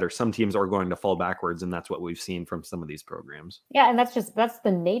getting better, some teams are going to fall backwards. And that's what we've seen from some of these programs. Yeah. And that's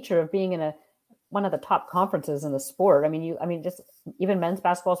the nature of being in one of the top conferences in the sport. Just even men's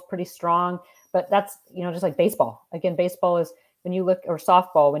basketball is pretty strong, but that's, just like baseball. Again, baseball is or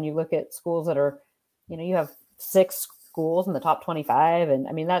softball, when you look at schools that are, you have 6 schools in the top 25.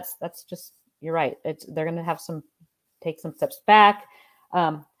 And that's just, you're right. They're going to have take some steps back.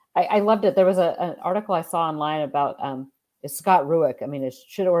 I loved it. There was an article I saw online about Scott Ruick.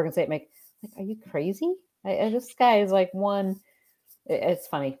 Should Oregon State make? Are you crazy? This guy is like one. It's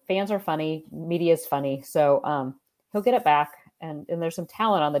funny. Fans are funny. Media is funny. So he'll get it back. And there's some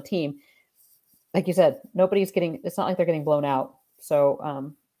talent on the team. Like you said, it's not like they're getting blown out.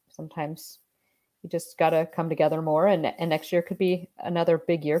 So sometimes you just got to come together more. And next year could be another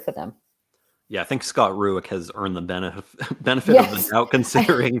big year for them. Yeah, I think Scott Rueck has earned the benefit of the doubt,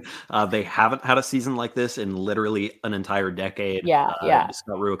 considering they haven't had a season like this in literally an entire decade. Yeah, yeah.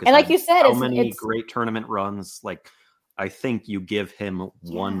 Scott Rueck has And like had you said, so many it's great tournament runs. Like, I think you give him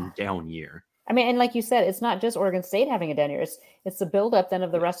one down year. I mean, and like you said, it's not just Oregon State having a down year. It's the buildup then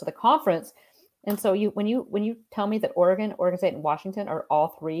of the rest of the conference. And so when you tell me that Oregon State, and Washington are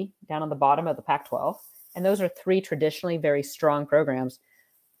all three down on the bottom of the Pac-12, and those are three traditionally very strong programs,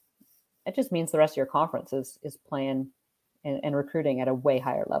 it just means the rest of your conference is playing and recruiting at a way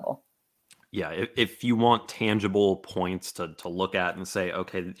higher level. Yeah, if you want tangible points to look at and say,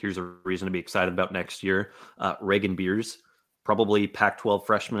 okay, here's a reason to be excited about next year, Reagan Beers, probably Pac-12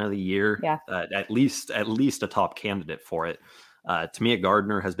 Freshman of the Year, at least a top candidate for it. Tamia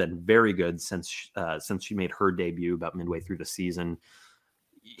Gardner has been very good since she made her debut about midway through the season.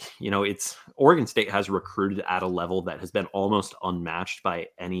 It's Oregon State has recruited at a level that has been almost unmatched by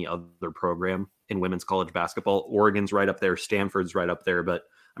any other program in women's college basketball. Oregon's right up there, Stanford's right up there, but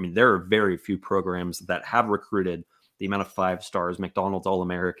I mean, there are very few programs that have recruited the amount of 5-stars, McDonald's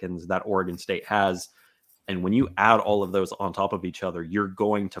All-Americans that Oregon State has. And when you add all of those on top of each other, you're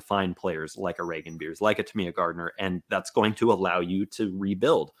going to find players like a Reagan Beers, like a Tamia Gardner, and that's going to allow you to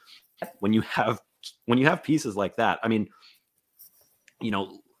rebuild. When you have pieces like that, I mean,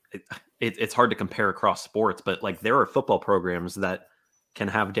 it's hard to compare across sports, but like there are football programs that can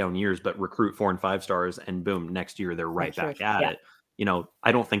have down years, but recruit 4 and 5 stars, and boom, next year they're right back at it.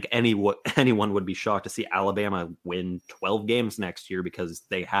 I don't think anyone would be shocked to see Alabama win 12 games next year because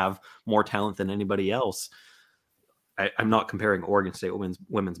they have more talent than anybody else. I'm not comparing Oregon State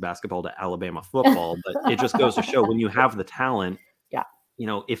women's basketball to Alabama football, but it just goes to show when you have the talent,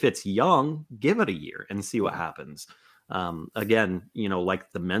 if it's young, give it a year and see what happens. Again,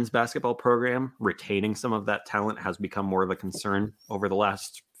 like the men's basketball program, retaining some of that talent has become more of a concern over the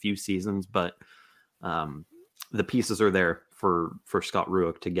last few seasons, but the pieces are there for Scott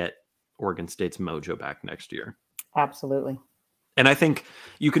Rueck to get Oregon State's mojo back next year. Absolutely. And I think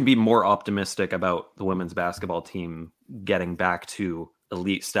you can be more optimistic about the women's basketball team getting back to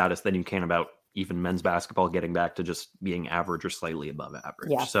elite status than you can about even men's basketball getting back to just being average or slightly above average.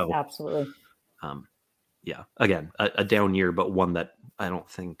 Yeah, so absolutely. Again, a down year, but one that I don't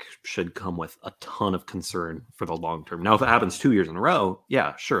think should come with a ton of concern for the long term. Now, if it happens 2 years in a row,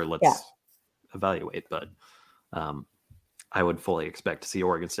 sure, let's evaluate. But I would fully expect to see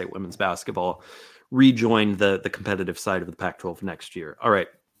Oregon State women's basketball rejoin the competitive side of the Pac-12 next year. All right,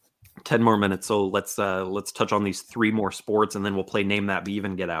 10 more minutes. So let's touch on these 3 more sports, and then we'll play Name That Beav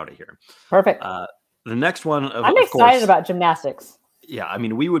and get out of here. Perfect. The next one, I'm excited about gymnastics. Yeah, I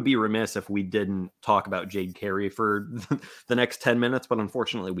mean, we would be remiss if we didn't talk about Jade Carey for the next 10 minutes, but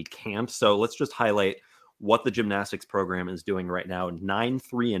unfortunately we can't. So let's just highlight what the gymnastics program is doing right now.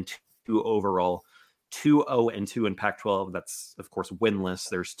 9-3-2 overall, 2-0-2 in Pac-12. That's, of course, winless.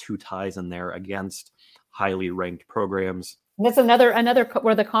 There's 2 ties in there against highly ranked programs. And that's another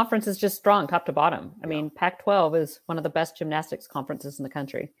where the conference is just strong top to bottom. I mean, Pac-12 is one of the best gymnastics conferences in the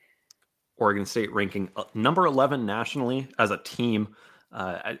country. Oregon State ranking number 11 nationally as a team,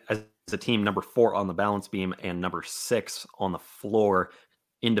 number 4 on the balance beam and number 6 on the floor.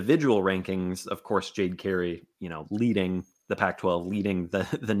 Individual rankings, of course, Jade Carey, leading the Pac-12, leading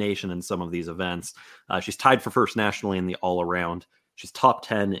the nation in some of these events. She's tied for first nationally in the all-around. She's top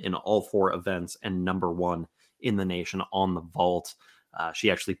 10 in all 4 events and number 1 in the nation on the vault.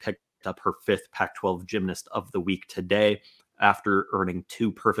 She actually picked up her 5th Pac-12 Gymnast of the Week today after earning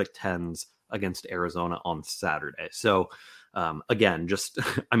 2 perfect 10s against Arizona on Saturday. So again, just,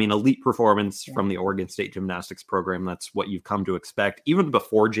 elite performance from the Oregon State gymnastics program. That's what you've come to expect even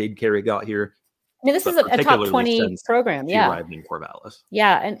before Jade Carey got here. I mean, this is a top 20 program. She arrived in Corvallis.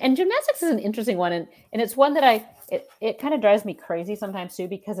 Yeah. And gymnastics is an interesting one. And it's one that it kind of drives me crazy sometimes too,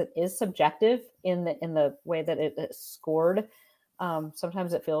 because it is subjective in the way that it's scored.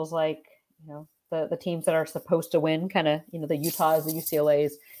 Sometimes it feels like, the teams that are supposed to win kind of, the Utahs, the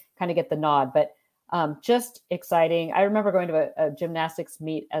UCLAs kind of get the nod, but just exciting. I remember going to a gymnastics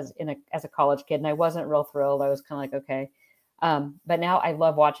meet as a college kid, and I wasn't real thrilled. I was kind of like, okay. But now I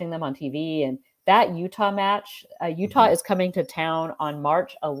love watching them on TV, and that Utah match, Utah is coming to town on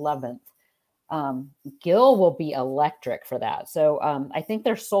March 11th. Gil will be electric for that. So I think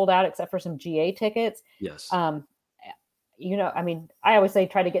they're sold out except for some GA tickets. Yes. I always say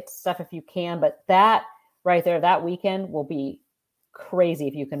try to get stuff if you can, but that right there, that weekend will be crazy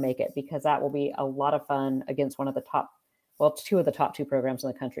if you can make it, because that will be a lot of fun against two of the top 2 programs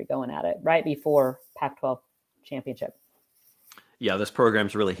in the country going at it right before Pac-12 championship. Yeah, this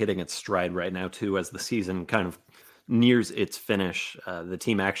program's really hitting its stride right now too, as the season kind of nears its finish. The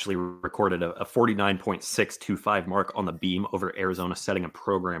team actually recorded a 49.625 mark on the beam over Arizona, setting a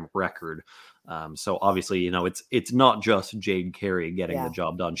program record. So obviously, it's not just Jade Carey getting the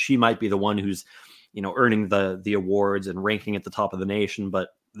job done. She might be the one who's, earning the awards and ranking at the top of the nation, but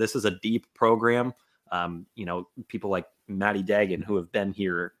this is a deep program. People like Maddie Dagan, who have been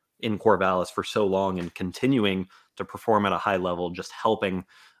here in Corvallis for so long and continuing to perform at a high level, just helping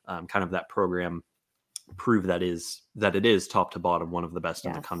kind of that program prove that it is top to bottom one of the best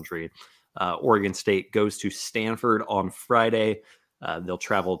in the country. Oregon State goes to Stanford on Friday. They'll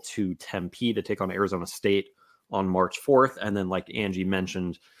travel to Tempe to take on Arizona State on March 4th. And then, like Angie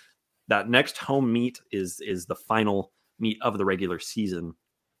mentioned, that next home meet is the final meet of the regular season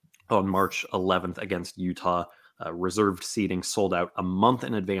on March 11th against Utah. Reserved seating sold out a month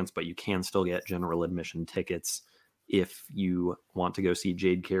in advance, but you can still get general admission tickets if you want to go see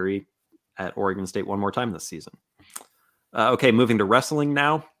Jade Carey at Oregon State one more time this season. Okay, moving to wrestling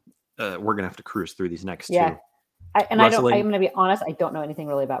now. We're going to have to cruise through these next two. I'm going to be honest, I don't know anything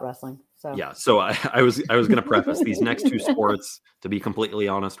really about wrestling. So I was going to preface these next two sports. To be completely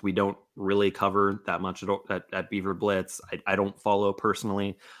honest, we don't really cover that much at Beaver Blitz. I don't follow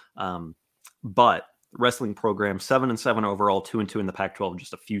personally, but wrestling program 7-7 overall, 2-2 in the Pac-12,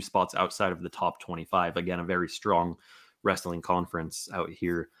 just a few spots outside of the top 25. Again, a very strong wrestling conference out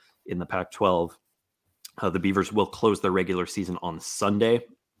here in the Pac-12. The Beavers will close their regular season on Sunday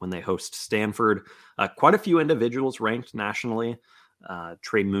when they host Stanford. Quite a few individuals ranked nationally.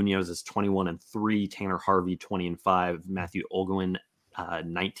 Trey Munoz is 21-3, Tanner Harvey 20-5, Matthew Olguin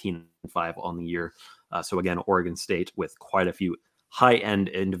 19-5 on the year. So again, Oregon State with quite a few high-end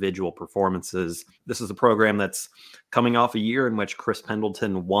individual performances. This is a program that's coming off a year in which Chris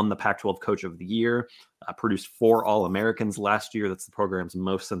Pendleton won the Pac-12 Coach of the Year, produced 4 All-Americans last year. That's the program's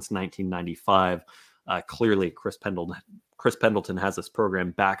most since 1995. Clearly, Chris Pendleton has this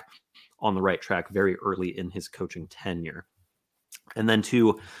program back on the right track very early in his coaching tenure. And then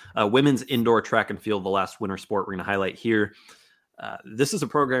to women's indoor track and field, the last winter sport we're going to highlight here. This is a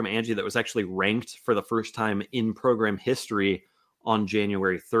program, Angie, that was actually ranked for the first time in program history on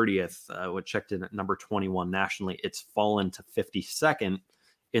January 30th, which checked in at number 21 nationally. It's fallen to 52nd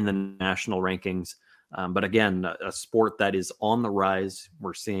in the national rankings. But again, a sport that is on the rise.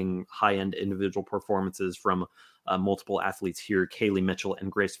 We're seeing high-end individual performances from multiple athletes here. Kaylee Mitchell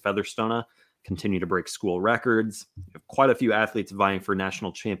and Grace Featherstone continue to break school records. We have quite a few athletes vying for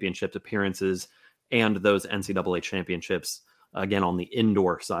national championship appearances and those NCAA championships, again, on the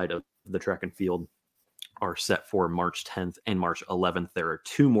indoor side of the track and field, are set for March 10th and March 11th. There are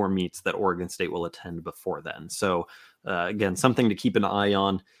 2 more meets that Oregon State will attend before then. So again, something to keep an eye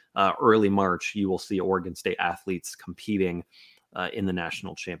on. Early March, you will see Oregon State athletes competing in the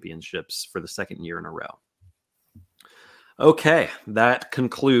national championships for the second year in a row. Okay, that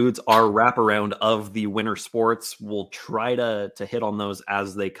concludes our wraparound of the winter sports. We'll try to hit on those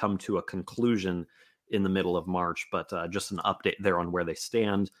as they come to a conclusion in the middle of March, but just an update there on where they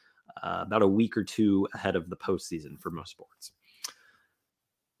stand. About a week or 2 ahead of the postseason for most sports.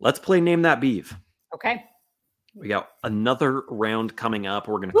 Let's play Name That Beav. Okay. We got another round coming up.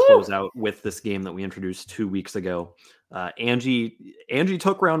 We're going to close out with this game that we introduced 2 weeks ago. Angie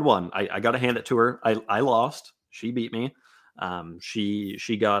took round 1. I got to hand it to her. I lost. She beat me.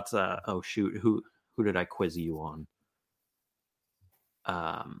 She got oh shoot, who did I quiz you on?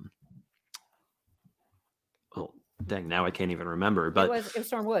 Oh dang, now I can't even remember. But it was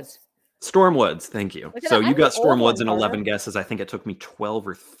Storm Woods. Storm Woods, thank you. So you got Storm Woods in 11 guesses. I think it took me 12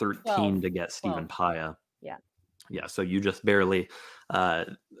 or 13 to get Stephen Paya. Yeah. So you just barely got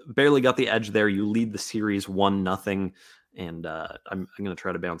the edge there. You lead the series 1-0, and I'm going to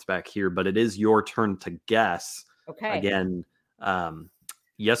try to bounce back here, but it is your turn to guess. Okay. Again,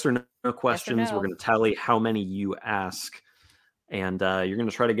 yes or no questions. Yes or no. We're going to tally how many you ask, and you're going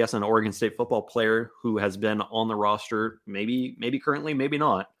to try to guess an Oregon State football player who has been on the roster, maybe currently, maybe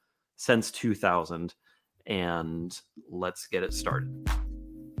not, since 2000. And let's get it started.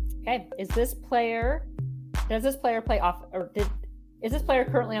 Okay. Does this player play off, or is this player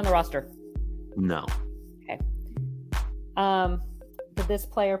currently on the roster? No. Okay. Did this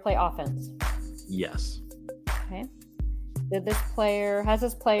player play offense? Yes. Okay. Has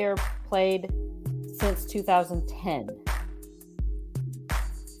this player played since 2010?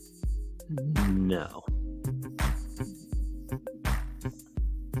 No.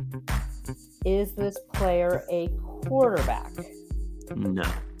 Is this player a quarterback? No.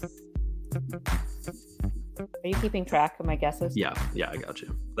 Are you keeping track of my guesses? Yeah, I got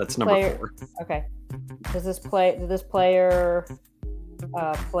you. That's number 4. Okay. Did this player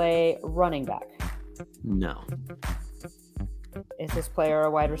play running back? No. Is this player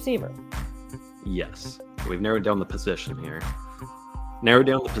a wide receiver? Yes. We've narrowed down the position here. Narrowed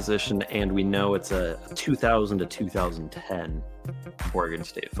down the position, and we know it's a 2000 to 2010 Oregon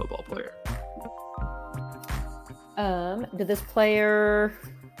State football player. Did this player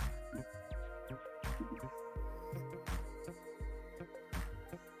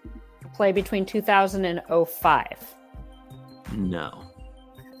play between 2000 and 05? No.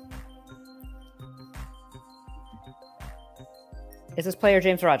 Is this player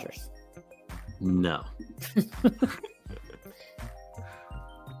James Rodgers? No.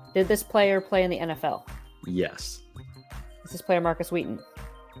 Did this player play in the NFL? Yes. Is this player Marcus Wheaton?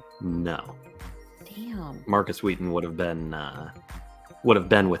 No. Damn. Marcus Wheaton would have been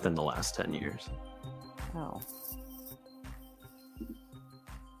within the last 10 years. Oh.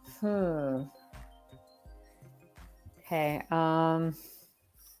 Okay.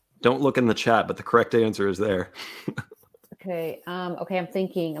 Don't look in the chat, but the correct answer is there. Okay. Okay. I'm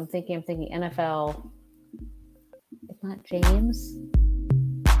thinking NFL. It's not James.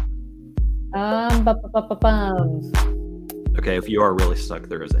 Okay, if you are really stuck,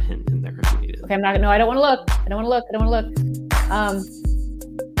 there is a hint in there if you need it. Okay, I'm not. No, I don't want to look. I don't want to look.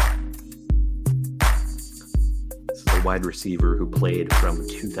 This is a wide receiver who played from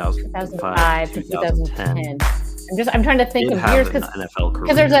 2005 to 2010. I'm trying to think of years because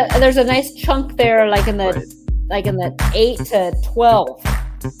there's a nice chunk there, like in the 8 to 12,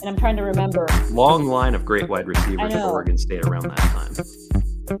 and I'm trying to remember. Long line of great wide receivers at Oregon State around that time.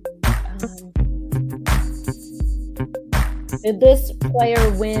 Did this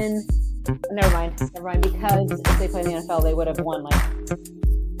player win? Never mind. Because if they play in the NFL, they would have won. Like,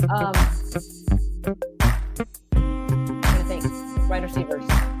 I think wide receivers.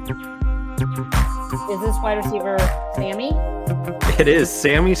 Is this wide receiver Sammy? It is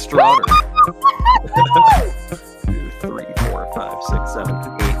Sammy Stroughter. 2, 3, 4, 5, 6, 7, 8,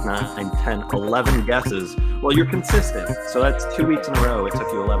 9, 10, 11 guesses. Well, you're consistent. So that's 2 weeks in a row. It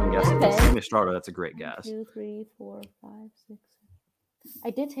took you 11 guesses. Okay. Sammy Stroughter, that's a great guess. 2, 3, 4, 5, 6.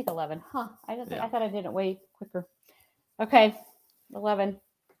 I did take 11. Huh. I thought I didn't wait quicker. Okay. 11.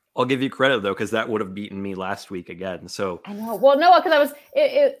 I'll give you credit, though, because that would have beaten me last week again. So I know. Well, no, because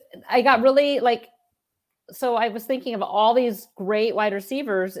I got really so I was thinking of all these great wide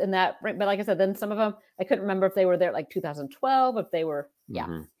receivers in that, but like I said, then some of them, I couldn't remember if they were there like 2012, if they were, yeah.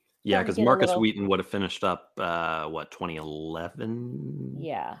 Mm-hmm. Yeah, because Marcus Wheaton would have finished up, 2011?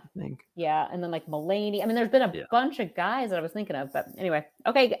 Yeah. I think. Yeah, and then like Mulaney. I mean, there's been a bunch of guys that I was thinking of, but anyway.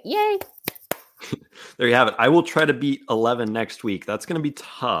 Okay, yay. There you have it. I will try to beat 11 next week. That's going to be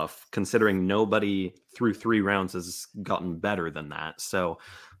tough, considering nobody through 3 rounds has gotten better than that. So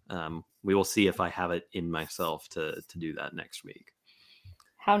we will see if I have it in myself to do that next week.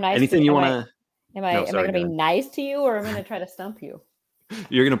 How nice. Anything you want to... Am I going to be nice to you, or am I going to try to stump you?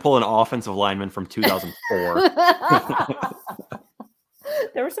 You're going to pull an offensive lineman from 2004.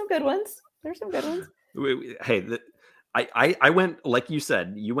 There were some good ones. Hey, I went, like you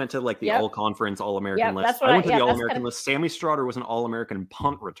said, you went to like the all-conference, all-American list. I went to the all-American list. Sammy Stroughter was an all-American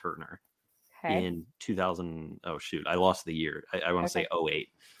punt returner in 2000. Oh, shoot. I lost the year. I want to say 08.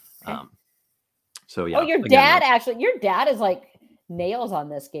 Okay. So, yeah. Oh, your dad is like nails on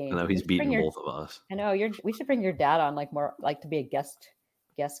this game. I know he's beating both of us. I know. We should bring your dad on like more like to be a guest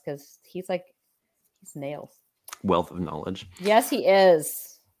because he's nails. Wealth of knowledge. Yes, he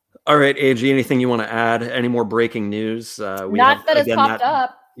is. All right, AG, anything you want to add? Any more breaking news? Not that it's popped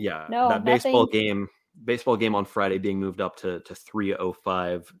up. Yeah, no, that baseball game on Friday being moved up to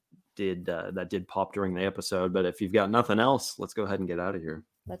 3:05 did pop during the episode. But if you've got nothing else, let's go ahead and get out of here.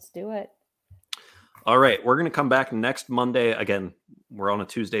 Let's do it. All right, we're going to come back next Monday. Again, we're on a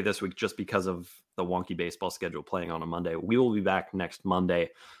Tuesday this week just because of the wonky baseball schedule playing on a Monday. We will be back next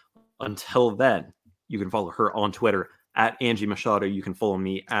Monday. Until then, you can follow her on Twitter at Angie Machado. You can follow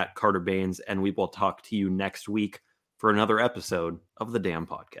me at Carter Baines, and we will talk to you next week for another episode of the Damn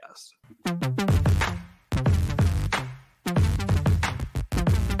Podcast.